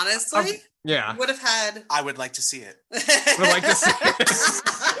 Honestly, yeah. would have had. I would like to see it. Would like to see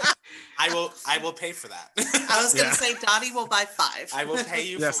I will pay for that. I was gonna Yeah. say Dottie will buy 5. I will pay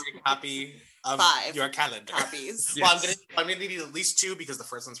you Yes. for a copy of 5 your calendar. copies. Well, Yes. I'm gonna need at least 2 because the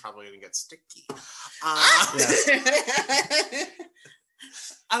first one's probably gonna get sticky.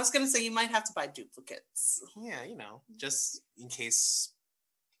 I was gonna say you might have to buy duplicates. Yeah, just in case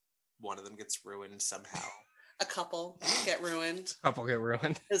one of them gets ruined somehow. A couple get ruined couple get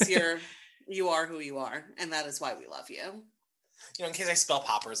ruined. because you are who you are, and that is why we love you. In case I spill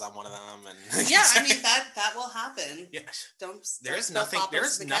poppers on one of them, and Yeah, I mean that will happen. yeah, Don't. there's spill nothing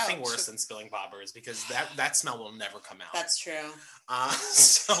poppers to the couch. worse than spilling poppers because that smell will never come out. That's true.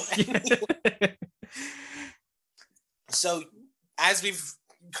 So as we've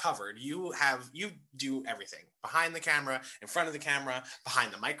covered, you do everything behind the camera, in front of the camera,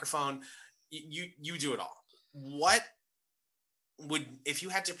 behind the microphone. You do it all. What would, if you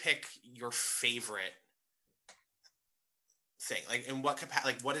had to pick your favorite thing, like in what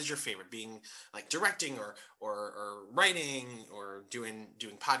capacity, like what is your favorite, being like directing or writing or doing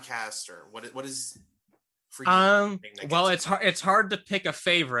podcasts, or what is for you? Well, it's hard to pick a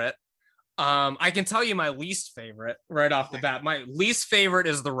favorite. I can tell you my least favorite right off the bat. My least favorite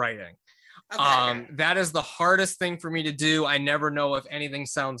is the writing. Okay. That is the hardest thing for me to do. I never know if anything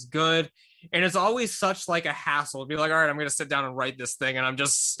sounds good. And it's always such like a hassle to be like, all right, I'm going to sit down and write this thing. And I'm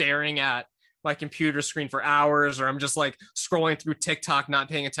just staring at my computer screen for hours, or I'm just like scrolling through TikTok, not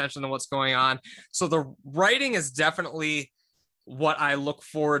paying attention to what's going on. So the writing is definitely what I look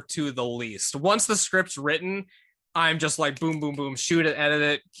forward to the least. Once the script's written, I'm just like, boom, boom, boom, shoot it, edit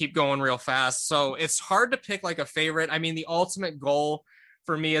it, keep going real fast. So it's hard to pick like a favorite. I mean, the ultimate goal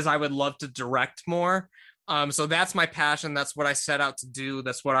for me is I would love to direct more. So that's my passion. That's what I set out to do.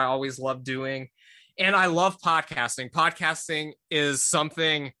 That's what I always love doing. And I love podcasting. Podcasting is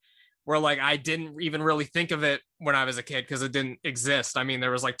something where like I didn't even really think of it when I was a kid because it didn't exist. I mean, there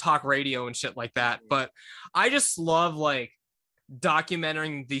was like talk radio and shit like that. But I just love like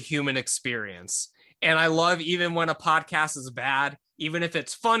documenting the human experience. And I love even when a podcast is bad, even if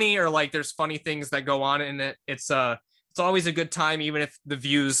it's funny or like there's funny things that go on in it, it's always a good time, even if the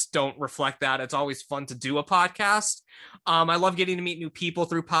views don't reflect that. It's always fun to do a podcast. I love getting to meet new people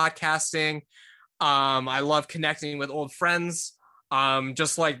through podcasting. I love connecting with old friends.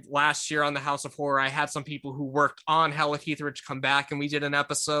 Just like last year on the House of Horror, I had some people who worked on Hell at Heathridge come back and we did an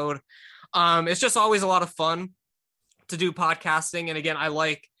episode. It's just always a lot of fun to do podcasting. And again, I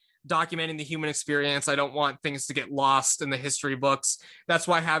like documenting the human experience. I don't want things to get lost in the history books. That's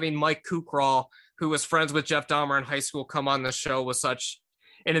why having Mike Kukral, who was friends with Jeff Dahmer in high school, come on the show was such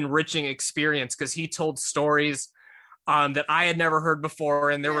an enriching experience because he told stories that I had never heard before.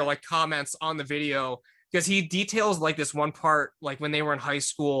 And there were like comments on the video because he details like this one part, like when they were in high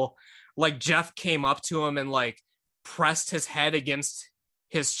school, like Jeff came up to him and like pressed his head against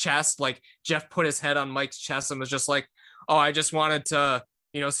his chest. Like Jeff put his head on Mike's chest and was just like, oh, I just wanted to,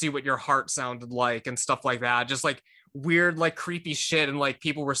 see what your heart sounded like and stuff like that. Just like weird, like creepy shit. And like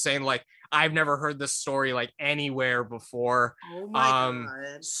people were saying like, I've never heard this story like anywhere before. Oh my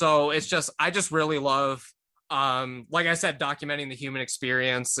God. So it's just, I just really love, like I said, documenting the human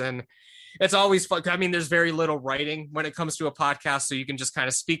experience. And it's always fun. I mean, there's very little writing when it comes to a podcast. So you can just kind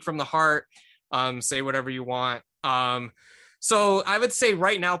of speak from the heart, say whatever you want. So I would say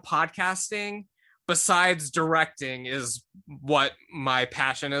right now, podcasting, besides directing, is what my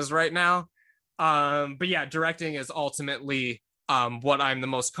passion is right now. But yeah, directing is ultimately what I'm the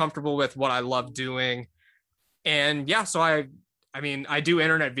most comfortable with, what I love doing. And yeah, so I mean, I do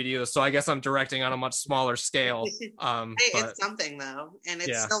internet videos, so I guess I'm directing on a much smaller scale. It's something though. And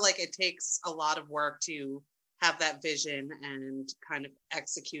it's still like it takes a lot of work to have that vision and kind of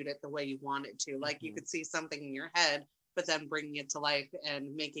execute it the way you want it to. Like you could see something in your head, but then bringing it to life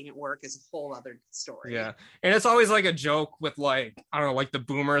and making it work is a whole other story. Yeah. And it's always like a joke with like, I don't know, like the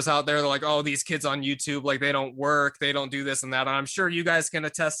boomers out there. They're like, oh, these kids on YouTube, like they don't work, they don't do this and that. And I'm sure you guys can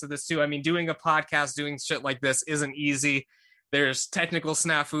attest to this too. I mean, doing a podcast, doing shit like this isn't easy. There's technical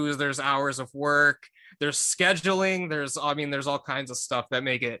snafus, there's hours of work, there's scheduling, there's all kinds of stuff that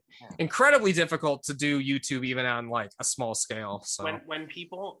make it incredibly difficult to do YouTube even on like a small scale. So when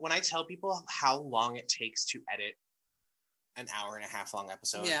I tell people how long it takes to edit an hour and a half long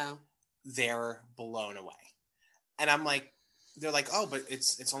episode, they're blown away. And I'm like, they're like, oh, but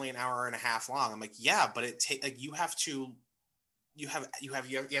it's only an hour and a half long. I'm like, yeah, but you have to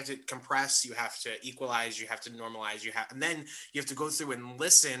compress, you have to equalize, you have to normalize, and then you have to go through and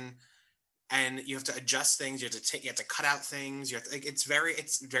listen, and you have to adjust things, you have to cut out things, it's very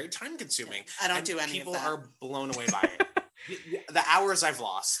time consuming. I don't do any of that. People are blown away by it. The hours I've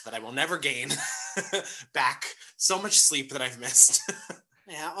lost that I will never gain back, so much sleep that I've missed.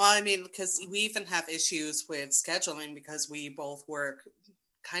 Yeah, well, I mean, because we even have issues with scheduling because we both work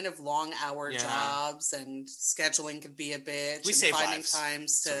kind of long hour jobs, and scheduling could be a bitch. We save finding lives.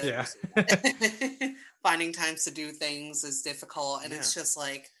 times to finding times to do things is difficult, and it's just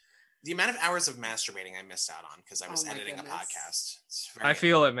like the amount of hours of masturbating I missed out on because I was editing a podcast. I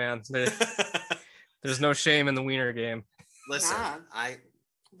feel it, man. There's no shame in the wiener game. Listen,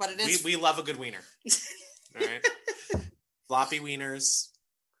 but it is. We love a good wiener. All right, floppy wieners,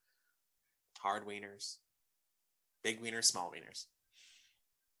 hard wieners, big wieners, small wieners,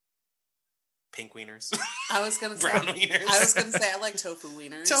 pink wieners. I was gonna say brown wieners. I was gonna say I like tofu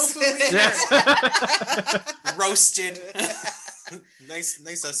wieners. Tofu wieners, roasted. nice,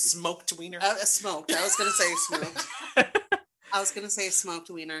 smoked wiener. Smoked. I was gonna say smoked. I was gonna say smoked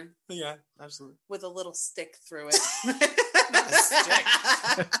wiener. Yeah, absolutely. With a little stick through it. Not a stick.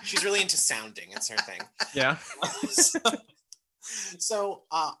 She's really into sounding. It's her thing. Yeah. So,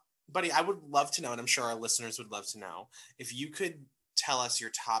 buddy, I would love to know, and I'm sure our listeners would love to know, if you could tell us your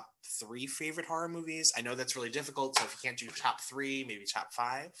top 3 favorite horror movies. I know that's really difficult, so if you can't do top 3, maybe top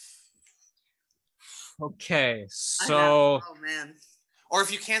 5. Okay, so oh man. Or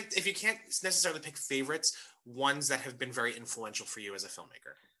if you can't necessarily pick favorites, ones that have been very influential for you as a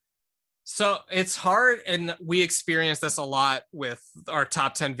filmmaker. So it's hard, and we experienced this a lot with our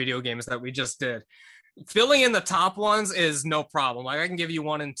top 10 video games that we just did. Filling in the top ones is no problem. Like I can give you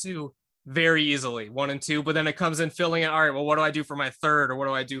 1 and 2 very easily, 1 and 2, but then it comes in filling in. All right, well, what do I do for my 3rd, or what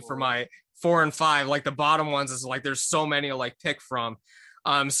do I do for my 4 and 5? Like the bottom ones is like there's so many to like pick from.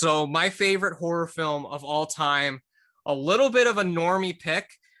 So my favorite horror film of all time, a little bit of a normie pick,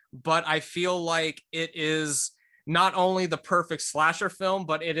 but I feel like it is not only the perfect slasher film,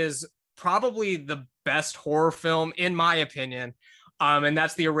 but it is probably the best horror film in my opinion, and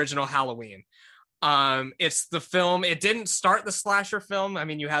that's the original Halloween. It's the film. It didn't start the slasher film. I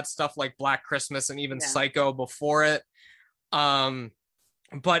mean, you had stuff like Black Christmas and even Psycho before it.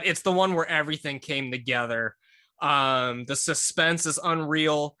 But it's the one where everything came together. The suspense is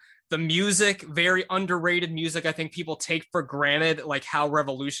unreal. The music, very underrated music. I think people take for granted like how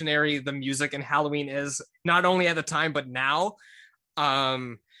revolutionary the music in Halloween is, not only at the time but now.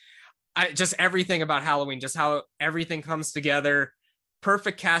 Just everything about Halloween, just how everything comes together.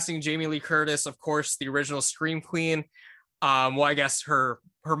 Perfect casting. Jamie Lee Curtis, of course, the original Scream Queen. Well, I guess her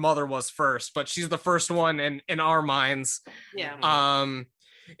mother was first, but she's the first one in our minds. Yeah.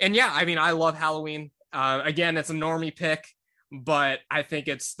 And yeah, I mean, I love Halloween. Again, it's a normie pick, but I think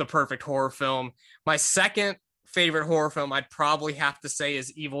it's the perfect horror film. My second favorite horror film, I'd probably have to say,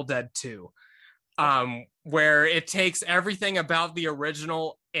 is Evil Dead 2, where it takes everything about the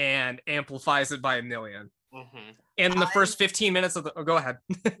original and amplifies it by a million. Mm-hmm. In the first 15 minutes of the... Oh, go ahead.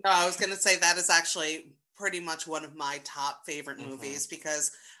 No, I was going to say that is actually pretty much one of my top favorite movies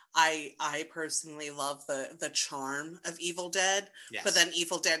because I personally love the charm of Evil Dead, but then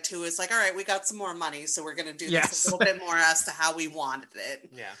Evil Dead 2 is like, all right, we got some more money, so we're going to do this a little bit more as to how we wanted it.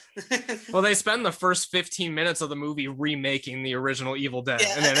 Yeah. Well, they spend the first 15 minutes of the movie remaking the original Evil Dead,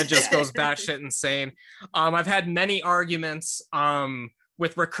 and then it just goes batshit insane. I've had many arguments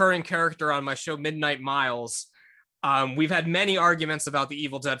with recurring character on my show, Midnight Miles. We've had many arguments about the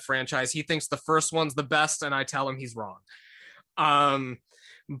Evil Dead franchise. He thinks the first one's the best, and I tell him he's wrong.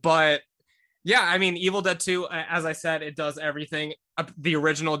 But yeah, I mean, Evil Dead 2, as I said, it does everything the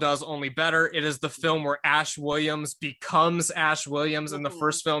original does, only better. It is the film where Ash Williams becomes Ash Williams. In the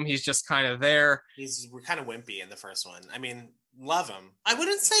first film, he's just kind of there. We're kind of wimpy in the first one. I mean, love him. I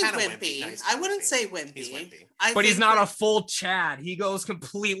wouldn't say wimpy. No, I wouldn't say wimpy. He's wimpy. But he's not a full Chad. He goes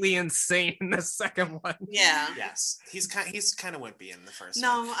completely insane in the second one. Yeah. Yes. He's kind of wimpy in the first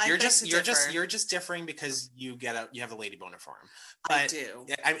no, one. I you're just differing because you have a lady boner for him. But, I do.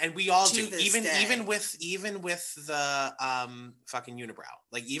 And we all do. Even with the fucking unibrow.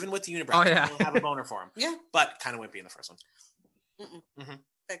 Like even with the unibrow, oh, yeah. people have a boner for him. Yeah. But kind of wimpy in the first one. Mm-hmm.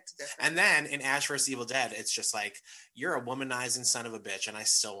 And then in Ash vs. Evil Dead, it's just like, you're a womanizing son of a bitch, and I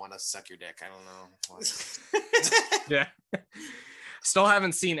still want to suck your dick. I don't know. Yeah. Still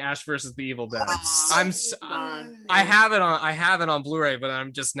haven't seen Ash vs. the Evil Dead. I have it on Blu-ray, but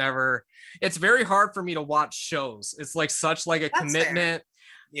I'm just never. It's very hard for me to watch shows. It's like such like a commitment.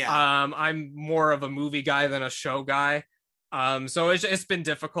 Yeah. I'm more of a movie guy than a show guy. So it's been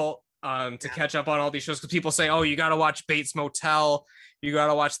difficult to catch up on all these shows because people say, "Oh, you got to watch Bates Motel. You got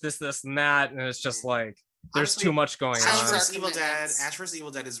to watch this, and that," and it's just like there's too much going on. Ash vs. Evil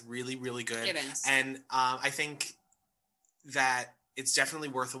Dead is really, really good. It is. And I think that it's definitely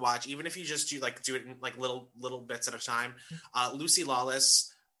worth a watch, even if you just do it in like little bits at a time. Lucy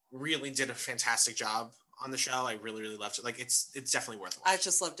Lawless really did a fantastic job on the show. I really, really loved it. Like it's definitely worth a watch. I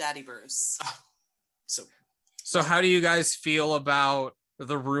just love Daddy Bruce. So how do you guys feel about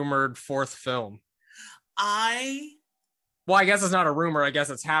the rumored fourth film? Well, I guess it's not a rumor. I guess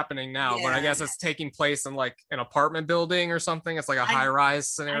it's happening now, but I guess it's taking place in like an apartment building or something. It's like a high-rise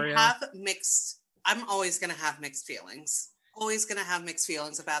scenario. I'm always going to have mixed feelings. Always going to have mixed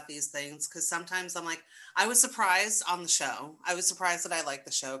feelings about these things because sometimes I'm like, I was surprised on the show. I was surprised that I liked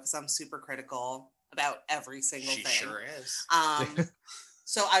the show because I'm super critical about every single thing. She sure is.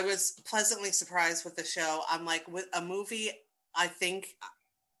 So I was pleasantly surprised with the show. I'm like, with a movie, I think,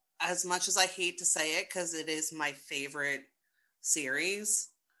 as much as I hate to say it, because it is my favorite series,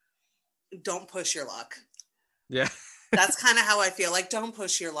 don't push your luck. Yeah. That's kind of how I feel. Like, don't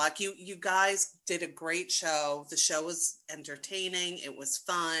push your luck. You guys did a great show. The show was entertaining. It was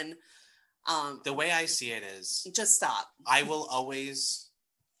fun. The way I see it is, just stop. I will always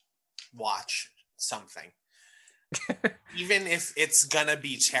watch something. Even if it's gonna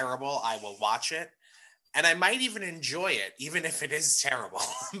be terrible, I will watch it. And I might even enjoy it, even if it is terrible.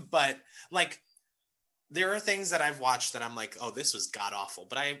 But, like, there are things that I've watched that I'm like, oh, this was god-awful.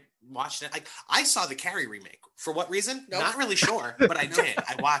 But I watched it. I saw the Carrie remake. For what reason? Nope. Not really sure, but I did.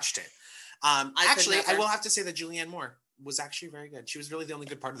 I watched it. Actually, I never. will have to say that Julianne Moore was actually very good. She was really the only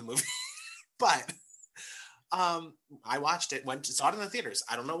good part of the movie. But I watched it, saw it in the theaters.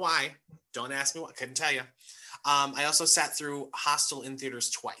 I don't know why. Don't ask me why. Couldn't tell you. I also sat through Hostel in theaters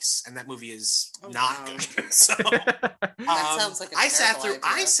twice, and that movie is not good. So that sounds like I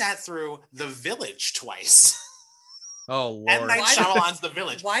sat through The Village twice. Oh Lord! M. Night Shyamalan's The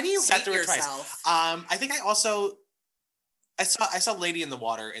Village. Why do you hate yourself? Twice. I think I saw Lady in the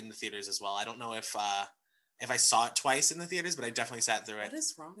Water in the theaters as well. I don't know if if I saw it twice in the theaters, but I definitely sat through it. What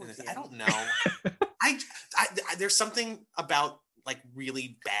is wrong with you? I don't know. I there's something about like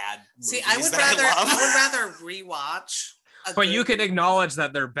really bad movies. See, I would rather rewatch. But you can acknowledge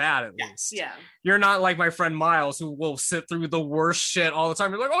that they're bad at least. Yeah. You're not like my friend Miles, who will sit through the worst shit all the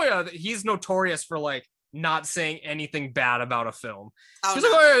time. You're like, oh yeah, he's notorious for like not saying anything bad about a film. He's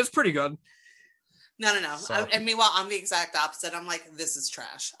like, oh yeah, it's pretty good. No. So. And meanwhile, I'm the exact opposite. I'm like, this is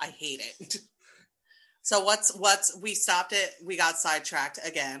trash. I hate it. So we stopped it. We got sidetracked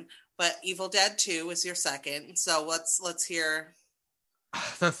again. But Evil Dead 2 is your second. So let's hear.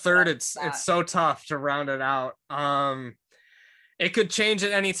 The third, it's so tough to round it out. It could change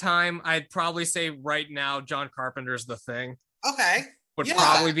at any time. I'd probably say right now, John Carpenter's The Thing. Okay. Would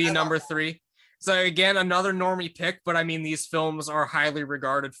probably be number 3. So again, another normie pick, but I mean, these films are highly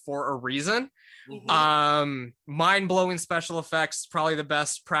regarded for a reason. Mm-hmm. Mind-blowing special effects, probably the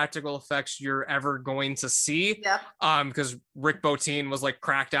best practical effects you're ever going to see. Yep. Because Rick Botin was like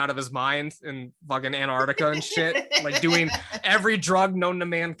cracked out of his mind in fucking Antarctica and shit, like doing every drug known to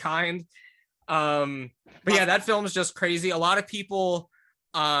mankind. But yeah, that film is just crazy. A lot of people,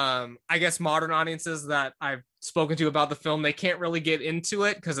 I guess modern audiences that I've spoken to about the film, they can't really get into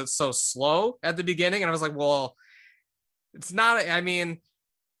it because it's so slow at the beginning. And I was like, well, it's not, I mean,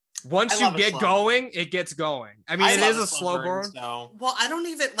 once you get going, it gets going. I mean, it is a slow burn. So. Well, I don't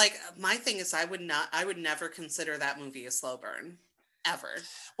even like, my thing is I would never consider that movie a slow burn ever.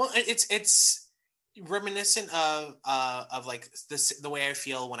 Well, it's reminiscent of like this, the way I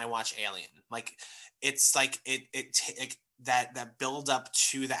feel when I watch Alien. Like it's like it that build up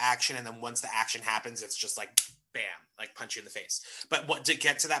to the action, and then once the action happens, it's just like bam, like punch you in the face. But to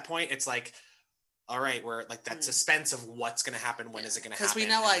get to that point, it's like, all right, we're like that suspense of what's going to happen, when is it going to happen? Because we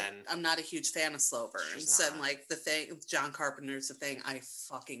know, I'm not a huge fan of slow burns, and like The Thing, John Carpenter's The Thing, I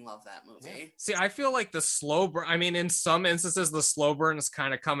fucking love that movie. Yeah. See, I feel like the slow burn, I mean, in some instances, the slow burn is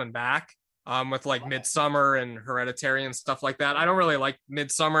kind of coming back. With like Midsommar and Hereditary and stuff like that. I don't really like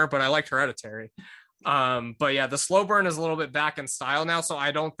Midsommar, but I liked Hereditary. But yeah, the slow burn is a little bit back in style now. So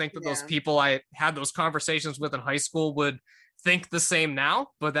I don't think that those people I had those conversations with in high school would think the same now,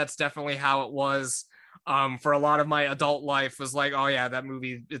 but that's definitely how it was. For a lot of my adult life was like, oh yeah, that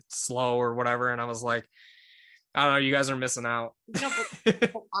movie, it's slow or whatever. And I was like, I don't know, you guys are missing out.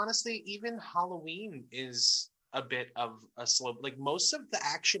 But honestly, even Halloween is a bit of a slow, like most of the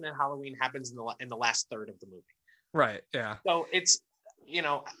action in Halloween happens in the last third of the movie. Right. Yeah. So it's,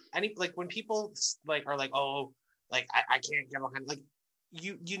 any, like when people like are like, oh, like I can't get behind, like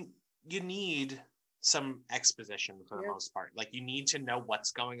you need some exposition for the most part. Like you need to know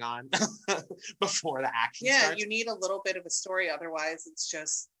what's going on before the action starts. You need a little bit of a story, otherwise it's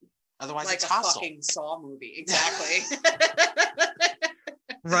like it's a hostile. fucking Saw movie. Exactly.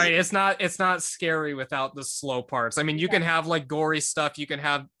 Right, it's not scary without the slow parts. I mean, you can have like gory stuff, you can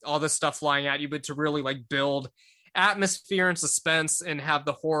have all this stuff flying at you, but to really like build atmosphere and suspense and have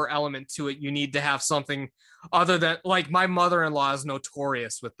the horror element to it, you need to have something other than, like, my mother-in-law is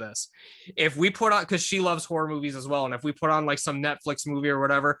notorious with this. If we put on, because she loves horror movies as well, and if we put on like some Netflix movie or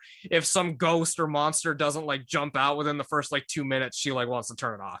whatever, if some ghost or monster doesn't like jump out within the first like 2 minutes, she like wants to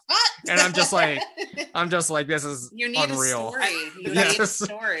turn it off. And I'm just like, this is you need unreal. A story. You need a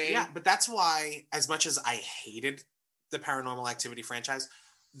story. Yeah, but that's why, as much as I hated the Paranormal Activity franchise,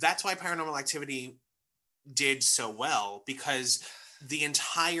 that's why Paranormal Activity did so well, because the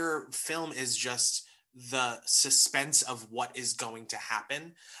entire film is just the suspense of what is going to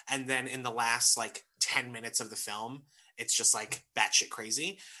happen, and then in the last like 10 minutes of the film, it's just like batshit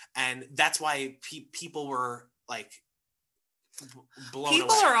crazy, and that's why people were like blown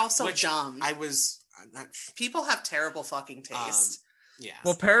people away. Are also dumb. People have terrible fucking taste. Yeah.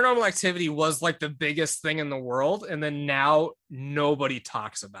 Well, Paranormal Activity was like the biggest thing in the world, and then now nobody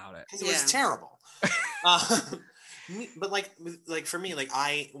talks about it. It was terrible. But like for me, like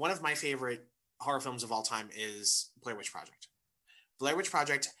one of my favorite horror films of all time is Blair Witch Project. Blair Witch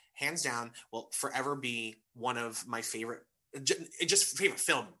Project, hands down, will forever be one of my favorite, just favorite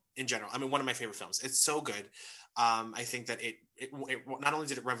film in general. I mean, one of my favorite films. It's so good. I think that it not only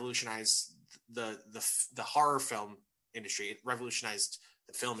did it revolutionize the horror film industry, it revolutionized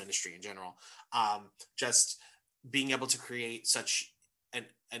the film industry in general. Just being able to create such an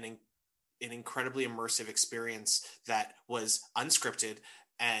incredibly immersive experience that was unscripted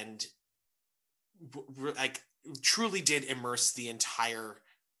and like truly did immerse the entire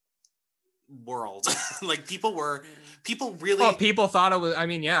world. Like people really, well, people thought it was, I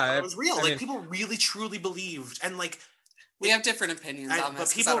mean, yeah, it was real. Like people really truly believed, and like we have different opinions on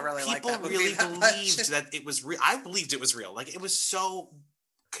this. People I don't really like that movie really believed that it was real. I believed it was real. Like it was so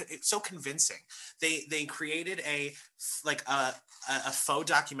it's so convincing. They created a faux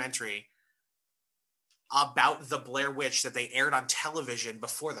documentary about the Blair Witch that they aired on television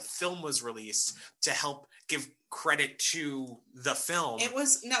before the film was released to help give credit to the film. It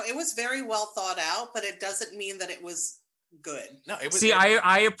was very well thought out, but it doesn't mean that it was good. No, it was. See,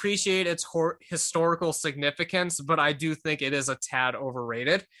 I appreciate its historical significance, but I do think it is a tad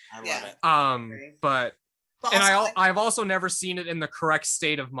overrated. I love it. But and I've also never seen it in the correct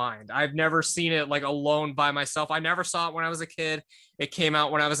state of mind. I've never seen it like alone by myself. I never saw it when I was a kid. It came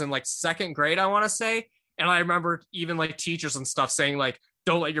out when I was in like second grade, I want to say. And I remember even like teachers and stuff saying like,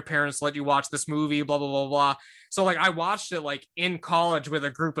 don't let your parents let you watch this movie, blah, blah, blah, blah. So like I watched it like in college with a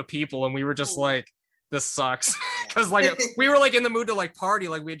group of people and we were just like, this sucks. Because like we were like in the mood to like party.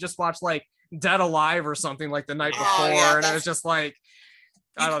 Like we had just watched like Dead Alive or something like the night before. And I was just like,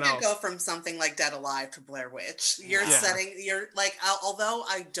 I don't know. You can't go from something like Dead Alive to Blair Witch. You're like, although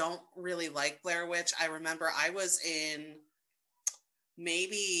I don't really like Blair Witch, I remember I was in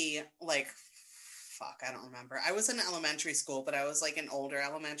maybe like, I don't remember. I was in elementary school, but I was like in older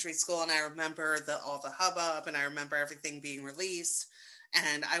elementary school. And I remember all the hubbub and I remember everything being released.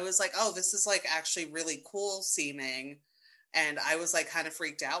 And I was like, oh, this is like actually really cool seeming. And I was like kind of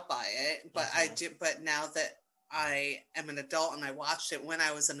freaked out by it. But but now that I am an adult and I watched it when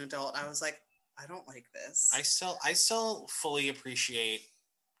I was an adult, I was like, I don't like this. I still fully appreciate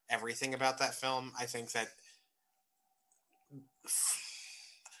everything about that film. I think that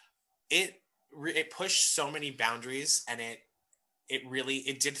it pushed so many boundaries, and it really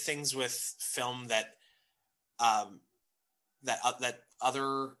did things with film that that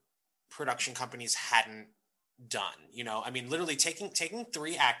other production companies hadn't done. You know, I mean, literally taking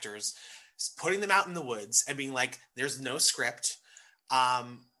 3 actors, putting them out in the woods and being like, there's no script.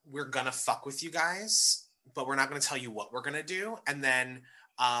 We're gonna fuck with you guys, but we're not gonna tell you what we're gonna do. And then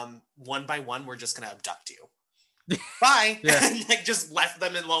one by one, we're just gonna abduct you. Bye. And like just left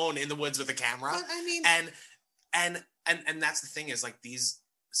them alone in the woods with a camera. But, I mean, and that's the thing is like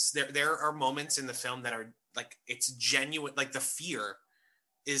there are moments in the film that are like, it's genuine. Like the fear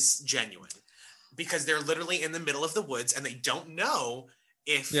is genuine because they're literally in the middle of the woods and they don't know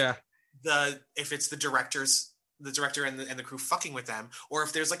if it's the director and the crew fucking with them, or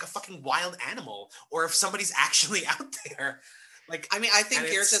if there's like a fucking wild animal, or if somebody's actually out there. Like, I mean, I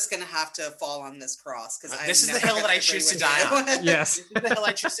think you're just going to have to fall on this cross because this is the hill that I choose to die on. Yes, this is the hill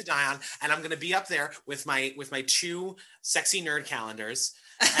I choose to die on, and I'm going to be up there with my 2 sexy nerd calendars,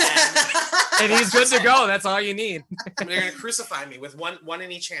 and he's good to go. That's all you need. They're going to crucify me with one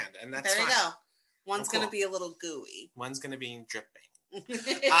in each hand, and that's there you fine. go. One's going to be a little gooey. One's going to be dripping.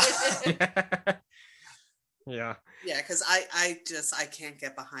 Yeah, because I can't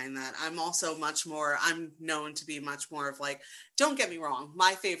get behind that. I'm known to be much more of like, don't get me wrong,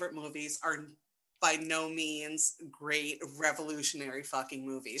 my favorite movies are by no means great revolutionary fucking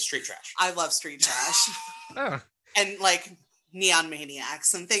movies. Street trash. I love street trash. And like Neon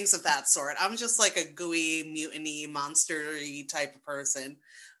Maniacs and things of that sort. I'm just like a gooey, mutiny, monster-y type of person.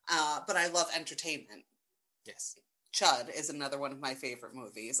 But I love entertainment. Yes. Chud is another one of my favorite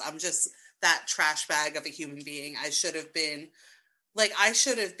movies. I'm just that trash bag of a human being. I should have been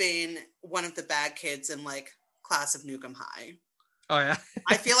one of the bad kids in like Class of Nukem High. Oh yeah.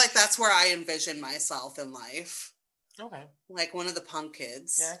 I feel like that's where I envision myself in life. Okay. Like one of the punk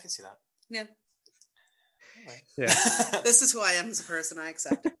kids. Yeah, I can see that. Yeah. Anyway. Yeah. This is who I am as a person. I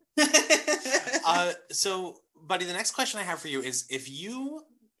accept it. So, buddy, the next question I have for you is, if you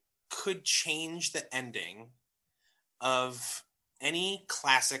could change the ending of any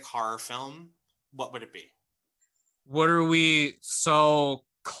classic horror film, what would it be? What are we so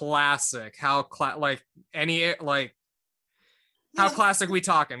classic? How how classic we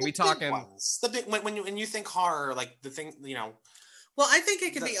talking? We talking ones. The big when you think horror, like the thing, you know. Well, I think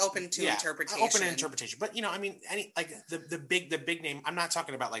it could be open to interpretation. Open to interpretation, but you know, I mean, any like the big name. I'm not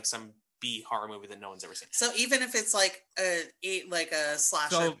talking about like some B horror movie that no one's ever seen. So even if it's like a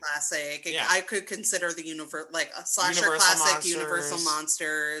slasher classic, I could consider the a slasher classic, Universal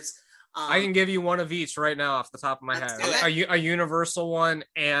Monsters. I can give you one of each right now off the top of my head. A Universal one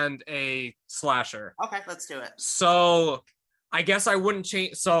and a slasher. Okay, let's do it. So I guess I wouldn't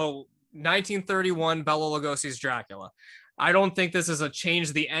change. So 1931, Bela Lugosi's Dracula. I don't think this is a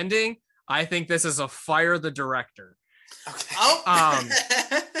change the ending. I think this is a fire the director. Okay. Oh.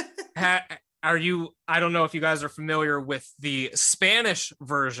 I don't know if you guys are familiar with the Spanish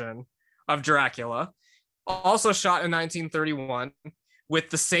version of Dracula, also shot in 1931 with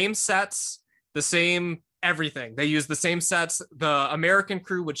the same sets, the same everything. They used the same sets. The American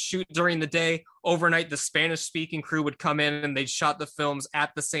crew would shoot during the day. Overnight, the Spanish-speaking crew would come in and they'd shot the films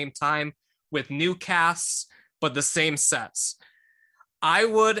at the same time with new casts, but the same sets. I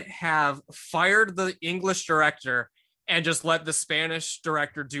would have fired the English director and just let the Spanish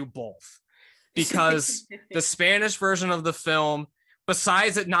director do both. Because the Spanish version of the film,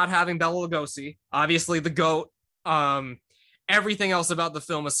 besides it not having Bela Lugosi, obviously the GOAT, everything else about the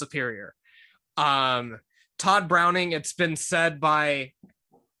film is superior. Todd Browning, it's been said by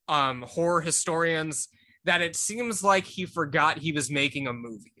horror historians that it seems like he forgot he was making a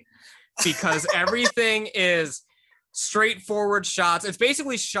movie because everything is straightforward shots. It's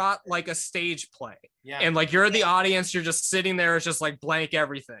basically shot like a stage play. Yeah. And like you're the audience, you're just sitting there, it's just like blank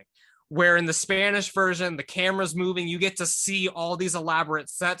everything. Where in the Spanish version, the camera's moving, you get to see all these elaborate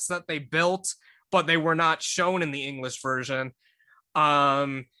sets that they built, but they were not shown in the English version.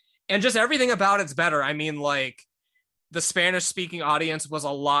 And just everything about it's better. I mean, like the Spanish speaking audience was a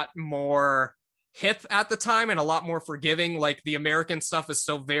lot more hip at the time and a lot more forgiving. Like the American stuff is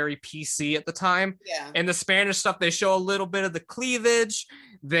so very PC at the time. Yeah. And the Spanish stuff, they show a little bit of the cleavage.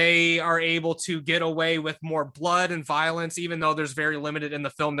 They are able to get away with more blood and violence, even though there's very limited in the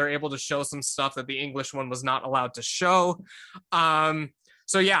film. They're able to show some stuff that the English one was not allowed to show.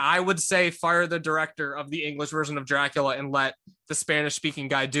 So yeah, I would say fire the director of the English version of Dracula and let the Spanish speaking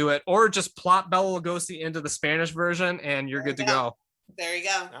guy do it, or just plop Bela Lugosi into the Spanish version and you're good to go. There you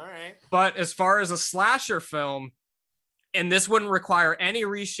go. All right. But as far as a slasher film, and this wouldn't require any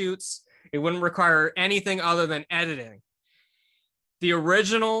reshoots, it wouldn't require anything other than editing. The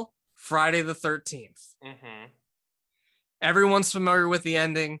original Friday the 13th. Mm-hmm. Everyone's familiar with the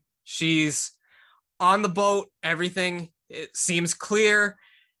ending. She's on the boat. Everything, it seems clear.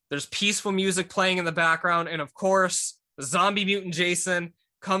 There's peaceful music playing in the background. And of course, the zombie mutant Jason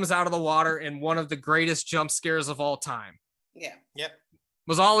comes out of the water in one of the greatest jump scares of all time. Yeah. Yep.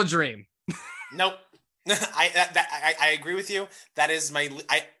 Was all a dream. Nope. I agree with you. That is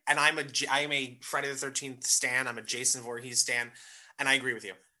I am a Friday the 13th stan. I'm a Jason Voorhees stan, and I agree with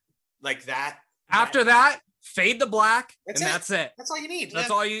you. Like that. After that, fade to black, That's and it. that's it. That's all you need. That's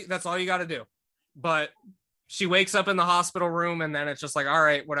all you got to do. But she wakes up in the hospital room, and then it's just like, all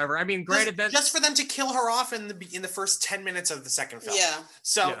right, whatever. I mean, granted, just for them to kill her off in the first 10 minutes of the second film. Yeah.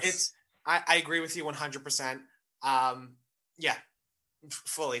 So Yes. it's I agree with you 100%. Yeah,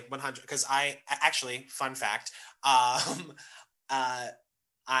 fully 100. Because I actually, fun fact, I'm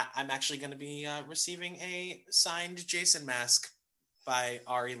actually going to be receiving a signed Jason mask by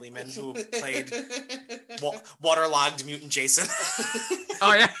Ari Lehman, who played waterlogged mutant Jason.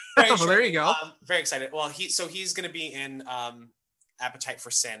 oh yeah, well, there you go. Very excited. Well, he's going to be in Appetite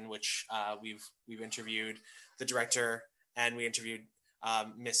for Sin, which we've interviewed the director and we interviewed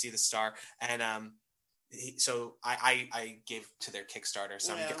Missy the star, and so I gave to their Kickstarter,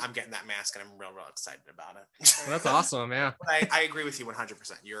 so Yeah. I'm getting that mask and I'm real excited about it. Well, that's awesome. Yeah. But I agree with you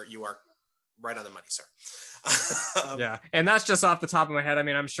 100%. You are right on the money, sir. Yeah, and that's just off the top of my head. I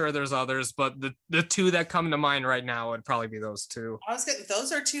mean, I'm sure there's others, but the two that come to mind right now would probably be those two.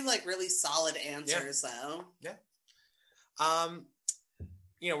 Those are two like really solid answers, though. Yeah.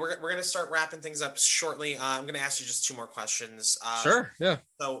 We're gonna start wrapping things up shortly. I'm gonna ask you just two more questions. Sure. Yeah.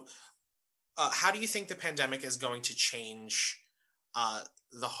 So, how do you think the pandemic is going to change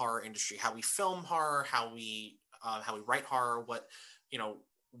the horror industry? How we film horror, how we write horror?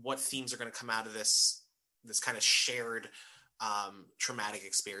 What themes are going to come out of this kind of shared traumatic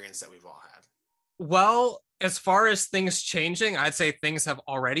experience that we've all had? Well, as far as things changing, I'd say things have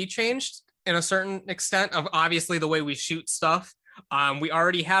already changed in a certain extent of obviously the way we shoot stuff. We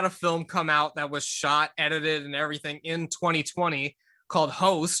already had a film come out that was shot, edited, and everything in 2020 called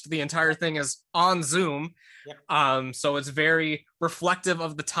Host. The entire thing is on Zoom. Yep. So it's very reflective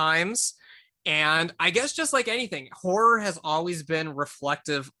of the times. And I guess just like anything, horror has always been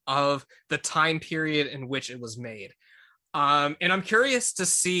reflective of the time period in which it was made. And I'm curious to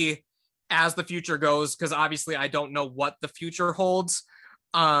see as the future goes, because obviously I don't know what the future holds.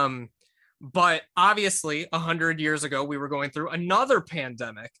 But obviously 100 years ago, we were going through another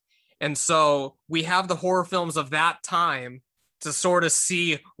pandemic. And so we have the horror films of that time to sort of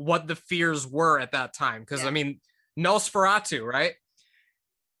see what the fears were at that time. Because, Yeah. I mean, Nosferatu, right?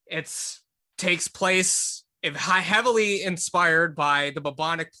 Takes place heavily inspired by the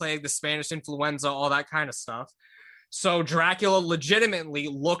bubonic plague, the Spanish influenza, all that kind of stuff. So Dracula legitimately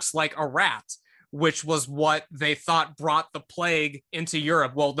looks like a rat, which was what they thought brought the plague into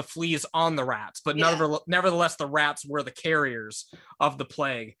Europe. Well, the fleas on the rats, but Yeah. nevertheless, the rats were the carriers of the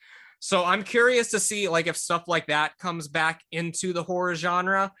plague. So I'm curious to see like if stuff like that comes back into the horror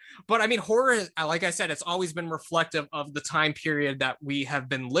genre. But I mean, horror, like I said, it's always been reflective of the time period that we have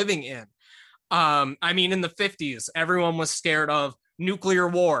been living in. I mean, in the 50s, everyone was scared of nuclear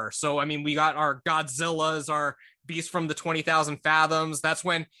war. So, I mean, we got our Godzillas, our Beast from the 20,000 Fathoms. That's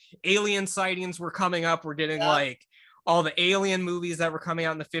when alien sightings were coming up. We're getting like all the alien movies that were coming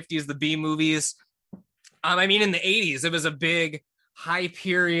out in the 50s, the B movies. I mean, in the 80s, it was a big high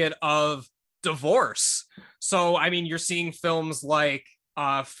period of divorce. So, I mean, you're seeing films like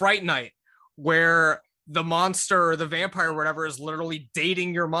Fright Night, where the monster or the vampire or whatever is literally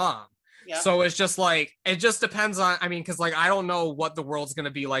dating your mom. Yeah. So it's just like, it just depends on, I mean, because like, I don't know what the world's going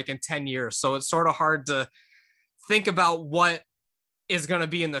to be like in 10 years. So it's sort of hard to think about what is going to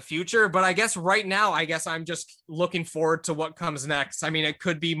be in the future. But I guess right now, I guess I'm just looking forward to what comes next. I mean, it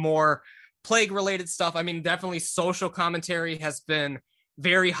could be more plague related stuff. I mean, definitely social commentary has been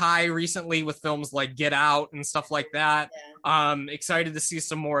very high recently with films like Get Out and stuff like that. Excited to see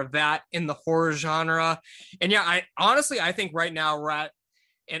some more of that in the horror genre. And yeah, I think right now we're at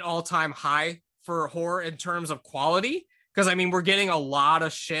an all-time high for horror in terms of quality. Because I mean, we're getting a lot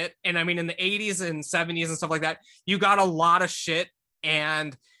of shit. And I mean, in the 80s and 70s and stuff like that, you got a lot of shit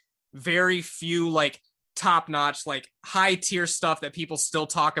and very few like top-notch, like high-tier stuff that people still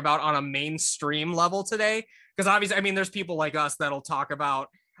talk about on a mainstream level today. Because obviously, I mean, there's people like us that'll talk about,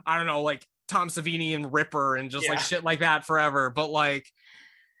 I don't know, like Tom Savini and Ripper and just like shit like that forever. But like,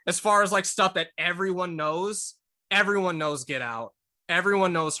 as far as like stuff that everyone knows Get Out.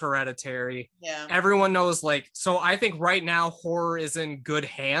 Everyone knows Hereditary. Yeah. Everyone knows like, so I think right now horror is in good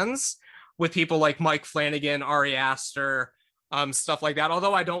hands with people like Mike Flanagan, Ari Aster, stuff like that.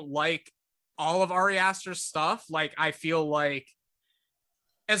 Although I don't like all of Ari Aster's stuff, like I feel like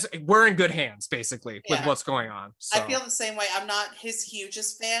as we're in good hands basically with what's going on. So. I feel the same way. I'm not his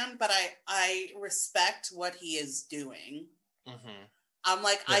hugest fan, but I respect what he is doing. Mm-hmm. I'm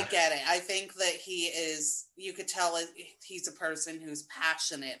like, I get it. I think that he is, you could tell he's a person who's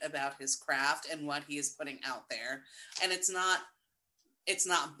passionate about his craft and what he is putting out there. And it's not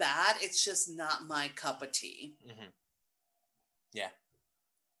bad. It's just not my cup of tea. Mm-hmm. Yeah.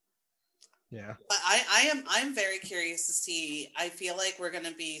 Yeah. But I'm very curious to see, I feel like we're going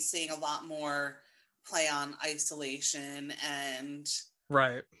to be seeing a lot more play on isolation and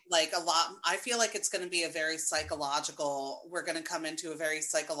right. Like a lot, I feel like it's going to be we're going to come into a very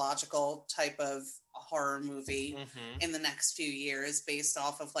psychological type of horror movie in the next few years based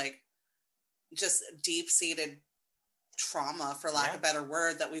off of like just deep-seated trauma, for lack of a better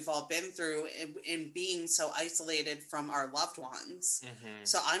word, that we've all been through in being so isolated from our loved ones. Mm-hmm.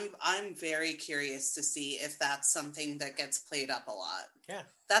 So I'm very curious to see if that's something that gets played up a lot. Yeah.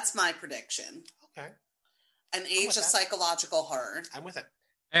 That's my prediction. Okay. An age of psychological horror. I'm with it.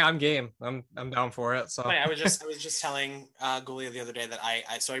 Hey, I'm game. I'm down for it. So I was just telling Gulia the other day that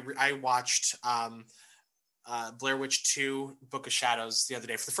I watched Blair Witch 2 Book of Shadows the other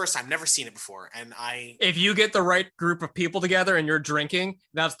day for the first time. Never seen it before, and if you get the right group of people together and you're drinking,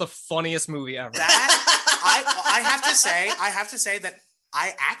 that's the funniest movie ever. That I have to say that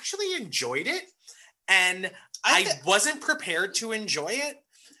I actually enjoyed it, and I wasn't prepared to enjoy it.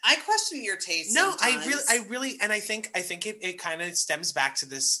 I question your taste. No, sometimes. I really, and I think it kind of stems back to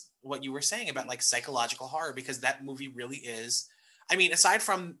this, what you were saying about like psychological horror, because that movie really is, I mean, aside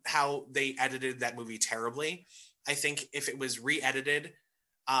from how they edited that movie terribly, I think if it was re-edited,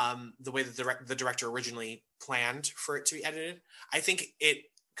 the way that the director originally planned for it to be edited, I think it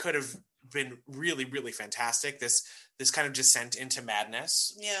could have been really, really fantastic. This kind of descent into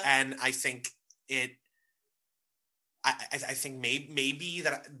madness. Yeah. And I think I think maybe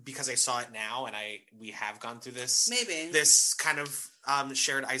that because I saw it now and we have gone through this kind of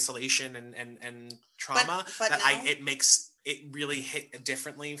shared isolation and trauma, but now, it makes it really hit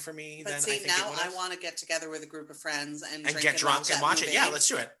differently for me. But than see, I think now I want to get together with a group of friends and get drunk and watch it. Yeah, let's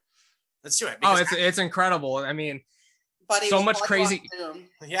do it. It's incredible. I mean, Buddy, so much crazy.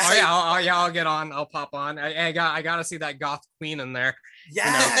 Yeah. Oh yeah, I'll get on. I'll pop on. I got to see that goth queen in there.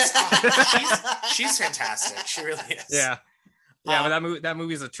 Yes, she's fantastic. She really is. Yeah. Yeah, but that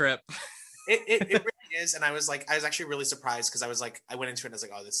movie's a trip. It really is, and I was actually really surprised because I went into it and I was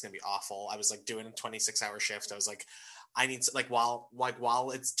like, oh, this is gonna be awful. I was like doing a 26-hour shift. I was like, I need to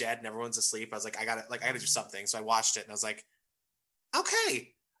while it's dead and everyone's asleep, I was like, I gotta do something. So I watched it and I was like,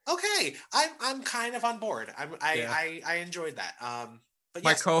 okay, I'm kind of on board. I enjoyed that. But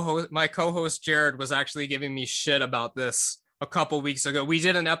yes. My co-host Jared was actually giving me shit about this a couple weeks ago. We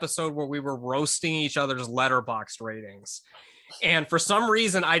did an episode where we were roasting each other's Letterboxd ratings. And for some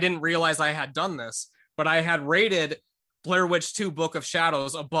reason, I didn't realize I had done this, but I had rated Blair Witch 2 Book of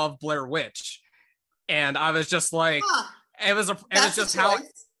Shadows above Blair Witch. And I was just like, it was just how,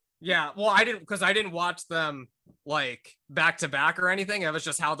 yeah, well, I didn't watch them like back to back or anything. It was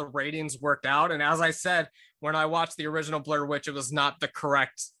just how the ratings worked out. And as I said, when I watched the original Blair Witch, it was not the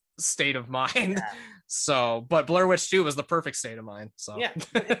correct state of mind. Yeah. So, but Blair Witch 2 was the perfect state of mind. So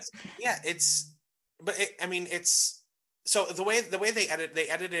so the way they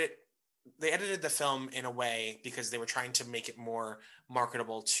edited the film in a way because they were trying to make it more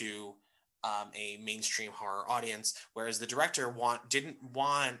marketable to a mainstream horror audience, whereas the director didn't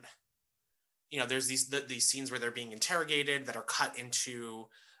want, there's these scenes where they're being interrogated that are cut into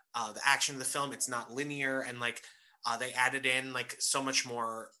the action of the film. It's not linear, and like they added in like so much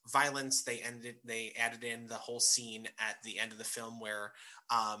more violence. They added in the whole scene at the end of the film where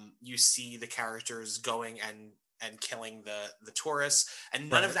you see the characters going and killing the tourists, and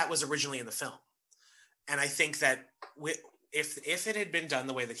none of that was originally in the film. And I think that if it had been done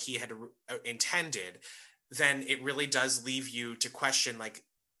the way that he had intended, then it really does leave you to question, like,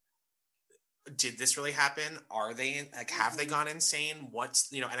 did this really happen? Are they have they gone insane?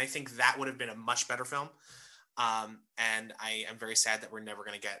 And I think that would have been a much better film. And I am very sad that we're never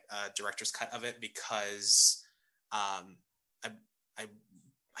going to get a director's cut of it because I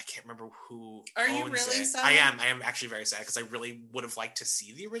can't remember who Are owns you really it. sad? I am actually very sad because I really would have liked to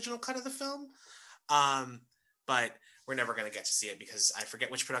see the original cut of the film. But we're never going to get to see it because I forget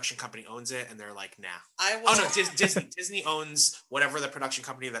which production company owns it, and they're like, nah. Disney. Disney owns whatever the production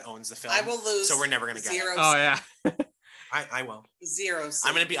company that owns the film. I will lose. So we're never going to get it. Oh, yeah. I will. 0.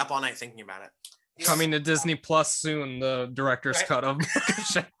 I'm going to be up all night thinking about it. Coming to Disney Plus soon, the director's cut of.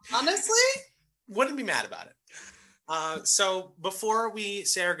 Honestly? Wouldn't be mad about it. So before we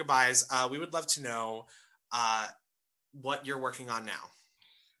say our goodbyes, we would love to know what you're working on now.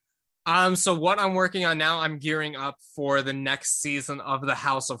 So what I'm working on now, I'm gearing up for the next season of The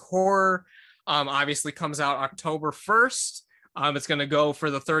House of Horror. Obviously comes out October 1st. It's going to go for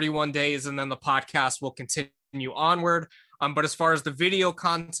the 31 days, and then the podcast will continue onward. But as far as the video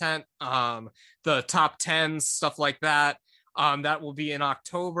content, the top 10s, stuff like that, that will be in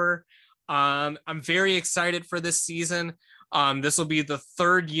October. I'm very excited for this season. This will be the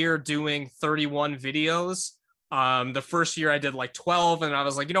third year doing 31 videos. The first year I did like 12, and I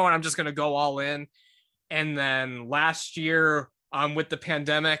was like, you know what, I'm just going to go all in. And then last year, with the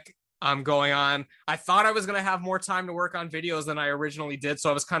pandemic going on, I thought I was going to have more time to work on videos than I originally did. So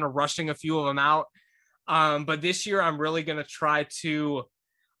I was kind of rushing a few of them out. But this year I'm really going to try to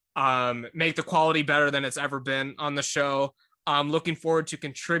make the quality better than it's ever been on the show. I'm looking forward to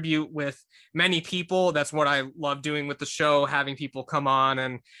contribute with many people. That's what I love doing with the show, having people come on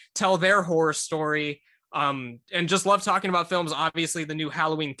and tell their horror story. And just love talking about films. Obviously, the new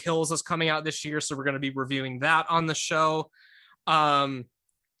Halloween Kills is coming out this year, so we're going to be reviewing that on the show.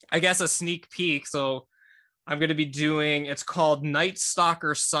 I guess a sneak peek. So I'm going to be doing, it's called Night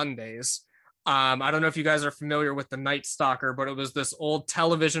Stalker Sundays. I don't know if you guys are familiar with the Night Stalker, but it was this old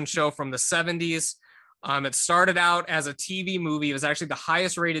television show from the 70s. It started out as a TV movie. It was actually the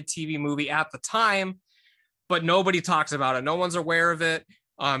highest rated TV movie at the time, but nobody talks about it. No one's aware of it.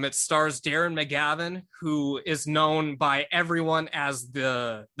 It stars Darren McGavin, who is known by everyone as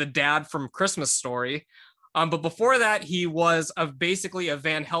the dad from Christmas Story. But before that, he was basically a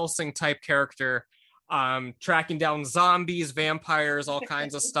Van Helsing type character, tracking down zombies, vampires, all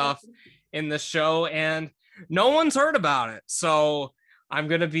kinds of stuff in the show. And no one's heard about it. So I'm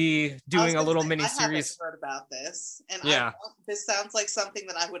going to be doing a little mini series. I haven't heard about this. And yeah, this sounds like something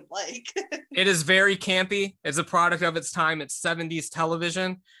that I would like. It is very campy. It's a product of its time. It's 70s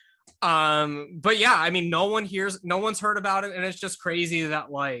television. But yeah, I mean, no one's heard about it. And it's just crazy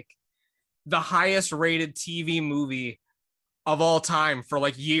that like the highest rated TV movie of all time for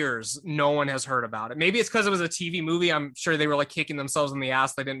like years, no one has heard about it. Maybe it's because it was a TV movie. I'm sure they were like kicking themselves in the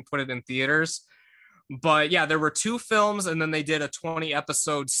ass they didn't put it in theaters. But yeah, there were 2 films, and then they did a 20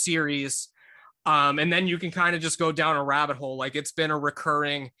 episode series. And then you can kind of just go down a rabbit hole. Like it's been a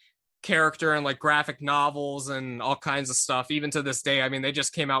recurring character in like graphic novels and all kinds of stuff, even to this day. I mean, they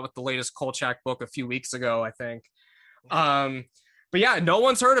just came out with the latest Kolchak book a few weeks ago, I think. But yeah, no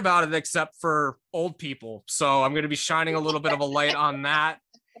one's heard about it except for old people. So I'm going to be shining a little bit of a light on that.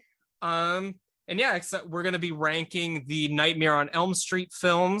 And yeah, except we're going to be ranking the Nightmare on Elm Street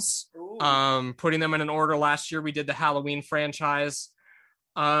films, putting them in an order. Last year we did the Halloween franchise.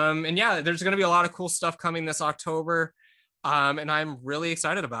 And yeah, there's going to be a lot of cool stuff coming this October. And I'm really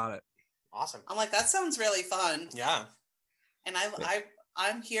excited about it. Awesome. I'm like, that sounds really fun. Yeah. And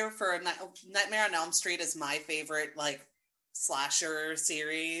I'm here for Nightmare on Elm Street is my favorite like slasher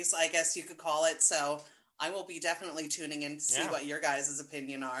series, I guess you could call it. So I will be definitely tuning in to see Yeah. what your guys'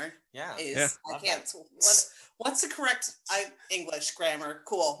 opinion are. Yeah. I can't. What's the correct English grammar?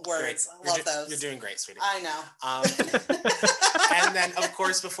 Cool words. I love those. You're doing great, sweetie. I know. And then, of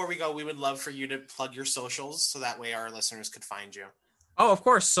course, before we go, we would love for you to plug your socials so that way our listeners could find you. Oh, of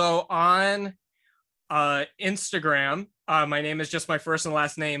course. So on Instagram, my name is just my first and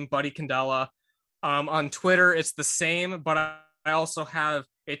last name, Buddy Candela. On Twitter, it's the same, but I also have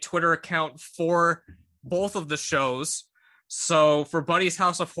a Twitter account for both of the shows. So for Buddy's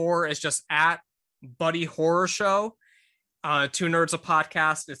House of Horror, it's just at Buddy Horror Show. Two Nerds a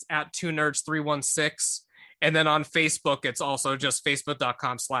Podcast, it's at 2nerds316. And then on Facebook, it's also just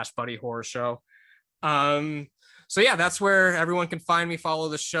facebook.com/Buddy Horror Show. So yeah, that's where everyone can find me, follow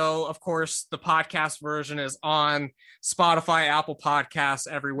the show. Of course, the podcast version is on Spotify, Apple Podcasts,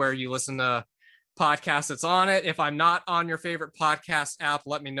 everywhere you listen to podcasts, it's on it. If I'm not on your favorite podcast app,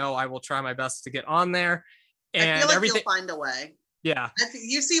 let me know. I will try my best to get on there. And I feel like everything, you'll find a way. yeah.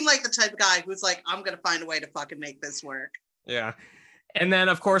 You seem like the type of guy who's like, I'm going to find a way to fucking make this work. Yeah. And then,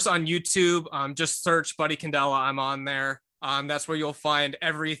 of course, on YouTube, just search Buddy Candela. I'm on there. That's where you'll find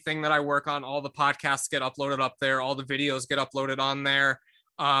everything that I work on. All the podcasts get uploaded up there. All the videos get uploaded on there.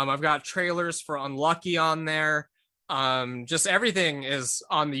 I've got trailers for Unlucky on there. Just everything is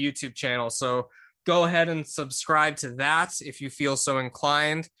on the YouTube channel. So go ahead and subscribe to that if you feel so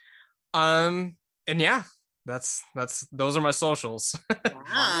inclined. And yeah, those are my socials.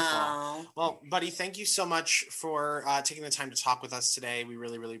 Wow. Well, Buddy, thank you so much for taking the time to talk with us today. We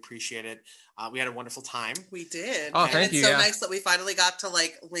really, really appreciate it. We had a wonderful time. We did. Oh, and thank it's you, so yeah. nice that we finally got to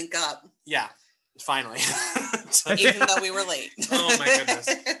like link up, Yeah, finally. even though we were late. Oh my goodness.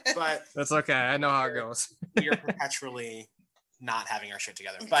 But That's okay. I know how it goes. we are perpetually not having our shit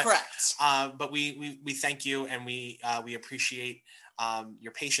together. But Correct. but we thank you, and we appreciate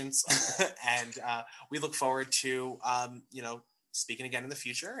your patience, and we look forward to speaking again in the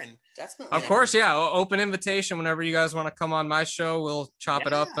future. And Definitely. Of course, yeah. Open invitation whenever you guys want to come on my show. We'll chop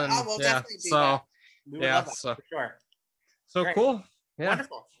it up, Yeah. and we'll yeah. definitely do So that. we would Yeah, love that, so- for sure. so Great. cool. Yeah.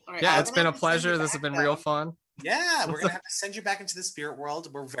 Wonderful. All right, Yeah, I'm it's gonna been a have to send pleasure. you This has back, been though. real fun. Yeah, we're gonna have to send you back into the spirit world.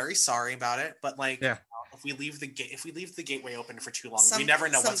 We're very sorry about it, but Yeah. if we leave the gateway open for too long, we never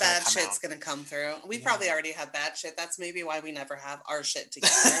know some what's gonna bad come shit's out. gonna come through. We Yeah. probably already have bad shit. That's maybe why we never have our shit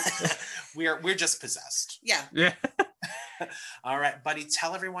together. We're just possessed. Yeah. Yeah. All right, Buddy,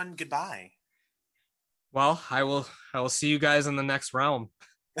 tell everyone goodbye. Well, I will see you guys in the next realm.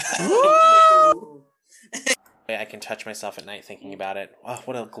 I can touch myself at night thinking about it. Oh,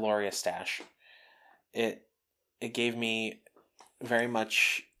 what a glorious stash! It gave me very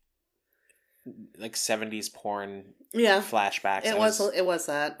much like 70s porn Yeah. flashbacks. It was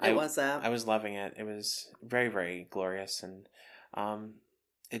that. I- It was that. I was loving it. It was very, very glorious, and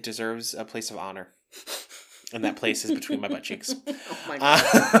it deserves a place of honor. And that place is between my butt cheeks. Oh my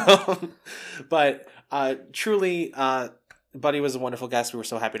god. But truly, Buddy was a wonderful guest. We were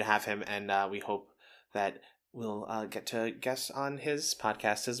so happy to have him, and we hope that we'll get to guest on his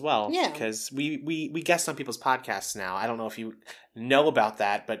podcast as well. Yeah. Because we guest on people's podcasts now. I don't know if you know about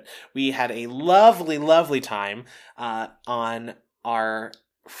that, but we had a lovely, lovely time on our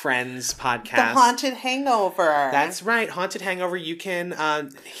friend's podcast. The Haunted Hangover. That's right, Haunted Hangover. You can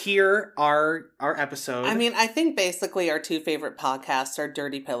hear our episode. I mean, I think basically our two favorite podcasts are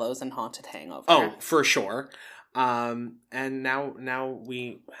Dirty Pillows and Haunted Hangover. oh, for sure. And now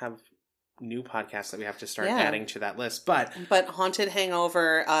we have new podcasts that we have to start Yeah. adding to that list. But But Haunted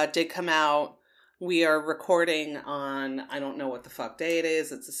Hangover did come out. We are recording on, I don't know what the fuck day it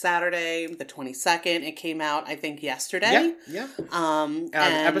is. It's a Saturday, the 22nd. It came out, I think, yesterday. yeah. And The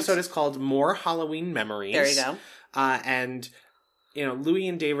episode is called More Halloween Memories. There you go. And Louie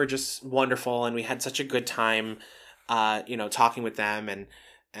and Dave are just wonderful, and we had such a good time talking with them, and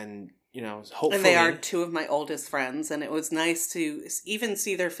hopefully. And they are two of my oldest friends, and it was nice to even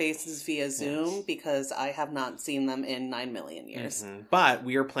see their faces via Zoom because I have not seen them in 9 million years. Mhm. But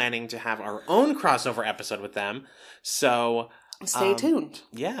we are planning to have our own crossover episode with them, so Stay tuned.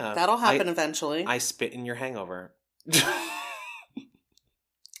 yeah, That'll happen eventually. I spit in your hangover.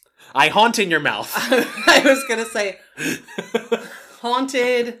 I haunt in your mouth. I was going to say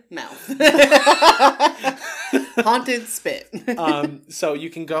haunted mouth. Haunted spit. So you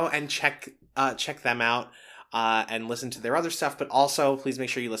can go and check them out and listen to their other stuff, but also please make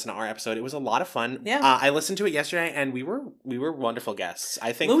sure you listen to our episode. It was a lot of fun. Yeah. I listened to it yesterday, and we were wonderful guests.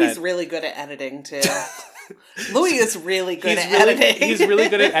 I think Louis is that really good at editing too. Louis is really good at really, editing. he's really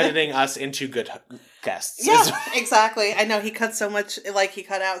good at editing us into good guests. Yeah, exactly. I know he cut so much, like he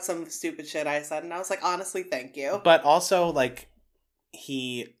cut out some stupid shit I said, and I was like, honestly, thank you. But also, like,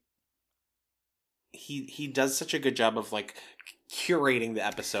 he he does such a good job of like curating the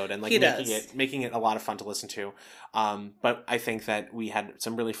episode and like making it a lot of fun to listen to. But I think that we had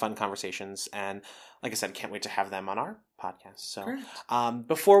some really fun conversations, and like I said, can't wait to have them on our podcast. So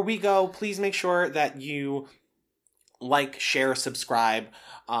before we go, please make sure that you like, share, subscribe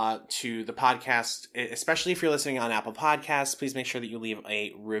to the podcast, especially if you're listening on Apple Podcasts. Please make sure that you leave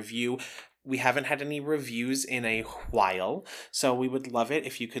a review. We haven't had any reviews in a while, so we would love it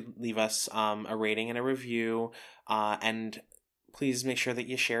if you could leave us a rating and a review, and please make sure that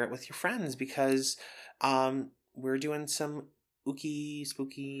you share it with your friends, because we're doing some ooky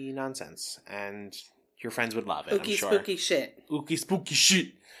spooky nonsense, and your friends would love it. Ooky spooky shit. Ooky spooky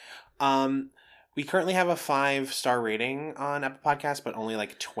shit. We currently have a 5-star rating on Apple Podcasts, but only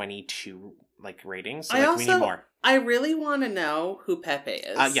like 22 like ratings. So we need more. I really want to know who Pepe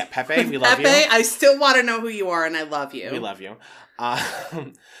is. Yeah, Pepe, we love you. Pepe, I still want to know who you are, and I love you. We love you.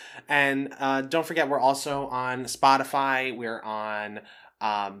 And don't forget, we're also on Spotify. We're on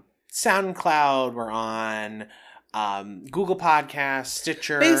SoundCloud. We're on Google Podcasts,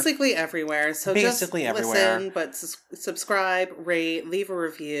 Stitcher. Basically everywhere. So basically just everywhere. listen, but subscribe, rate, leave a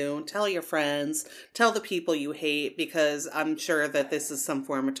review, tell your friends, tell the people you hate, because I'm sure that this is some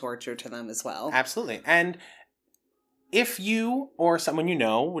form of torture to them as well. Absolutely. And if you or someone you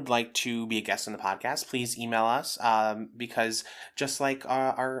know would like to be a guest on the podcast, please email us, because just like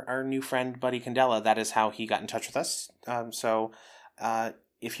our new friend, Buddy Candela, that is how he got in touch with us. So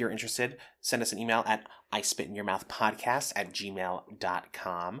if you're interested, send us an email at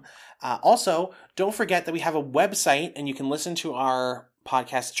ispitinyourmouthpodcast@gmail.com. Also, don't forget that we have a website, and you can listen to our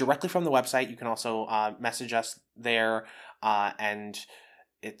podcast directly from the website. You can also message us there, and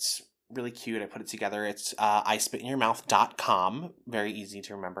it's really cute. I put it together. It's ispitinyourmouth.com. Very easy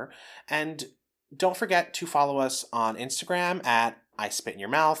to remember. And don't forget to follow us on Instagram at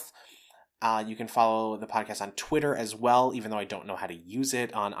ispitinyourmouth. You can follow the podcast on Twitter as well, even though I don't know how to use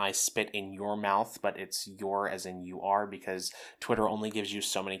it on I Spit in Your Mouth, but it's your as in you are, because Twitter only gives you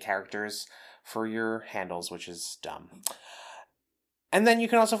so many characters for your handles, which is dumb. And then you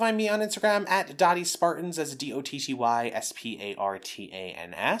can also find me on Instagram at Dottie Spartans, as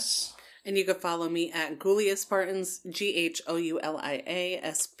DOTTYSPARTANS. And you can follow me at Goulia Spartans,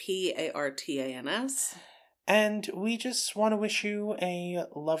 GHOULIA SPARTANS. And we just want to wish you a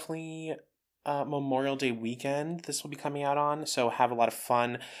lovely Memorial Day weekend. This will be coming out on, so have a lot of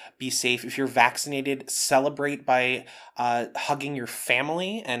fun. Be safe. If you're vaccinated, celebrate by hugging your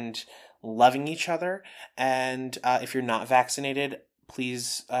family and loving each other. And if you're not vaccinated,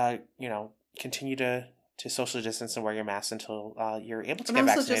 please, continue to social distance and wear your mask until you're able to get vaccinated.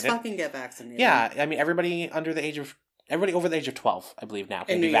 And also just fucking get vaccinated. Yeah, I mean, everybody over the age of 12, I believe now,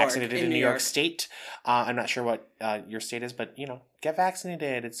 can be vaccinated in New York State. I'm not sure what your state is, but, get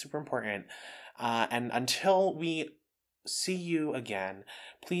vaccinated. It's super important. And until we see you again,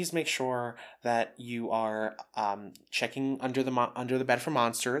 please make sure that you are checking under the bed for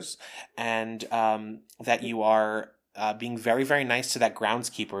monsters, and that you are being very, very nice to that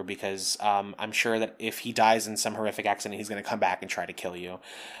groundskeeper, because I'm sure that if he dies in some horrific accident, he's going to come back and try to kill you.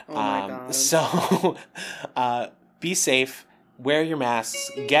 Oh my God. So be safe, wear your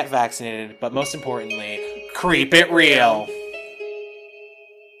masks, get vaccinated, but most importantly, creep it real.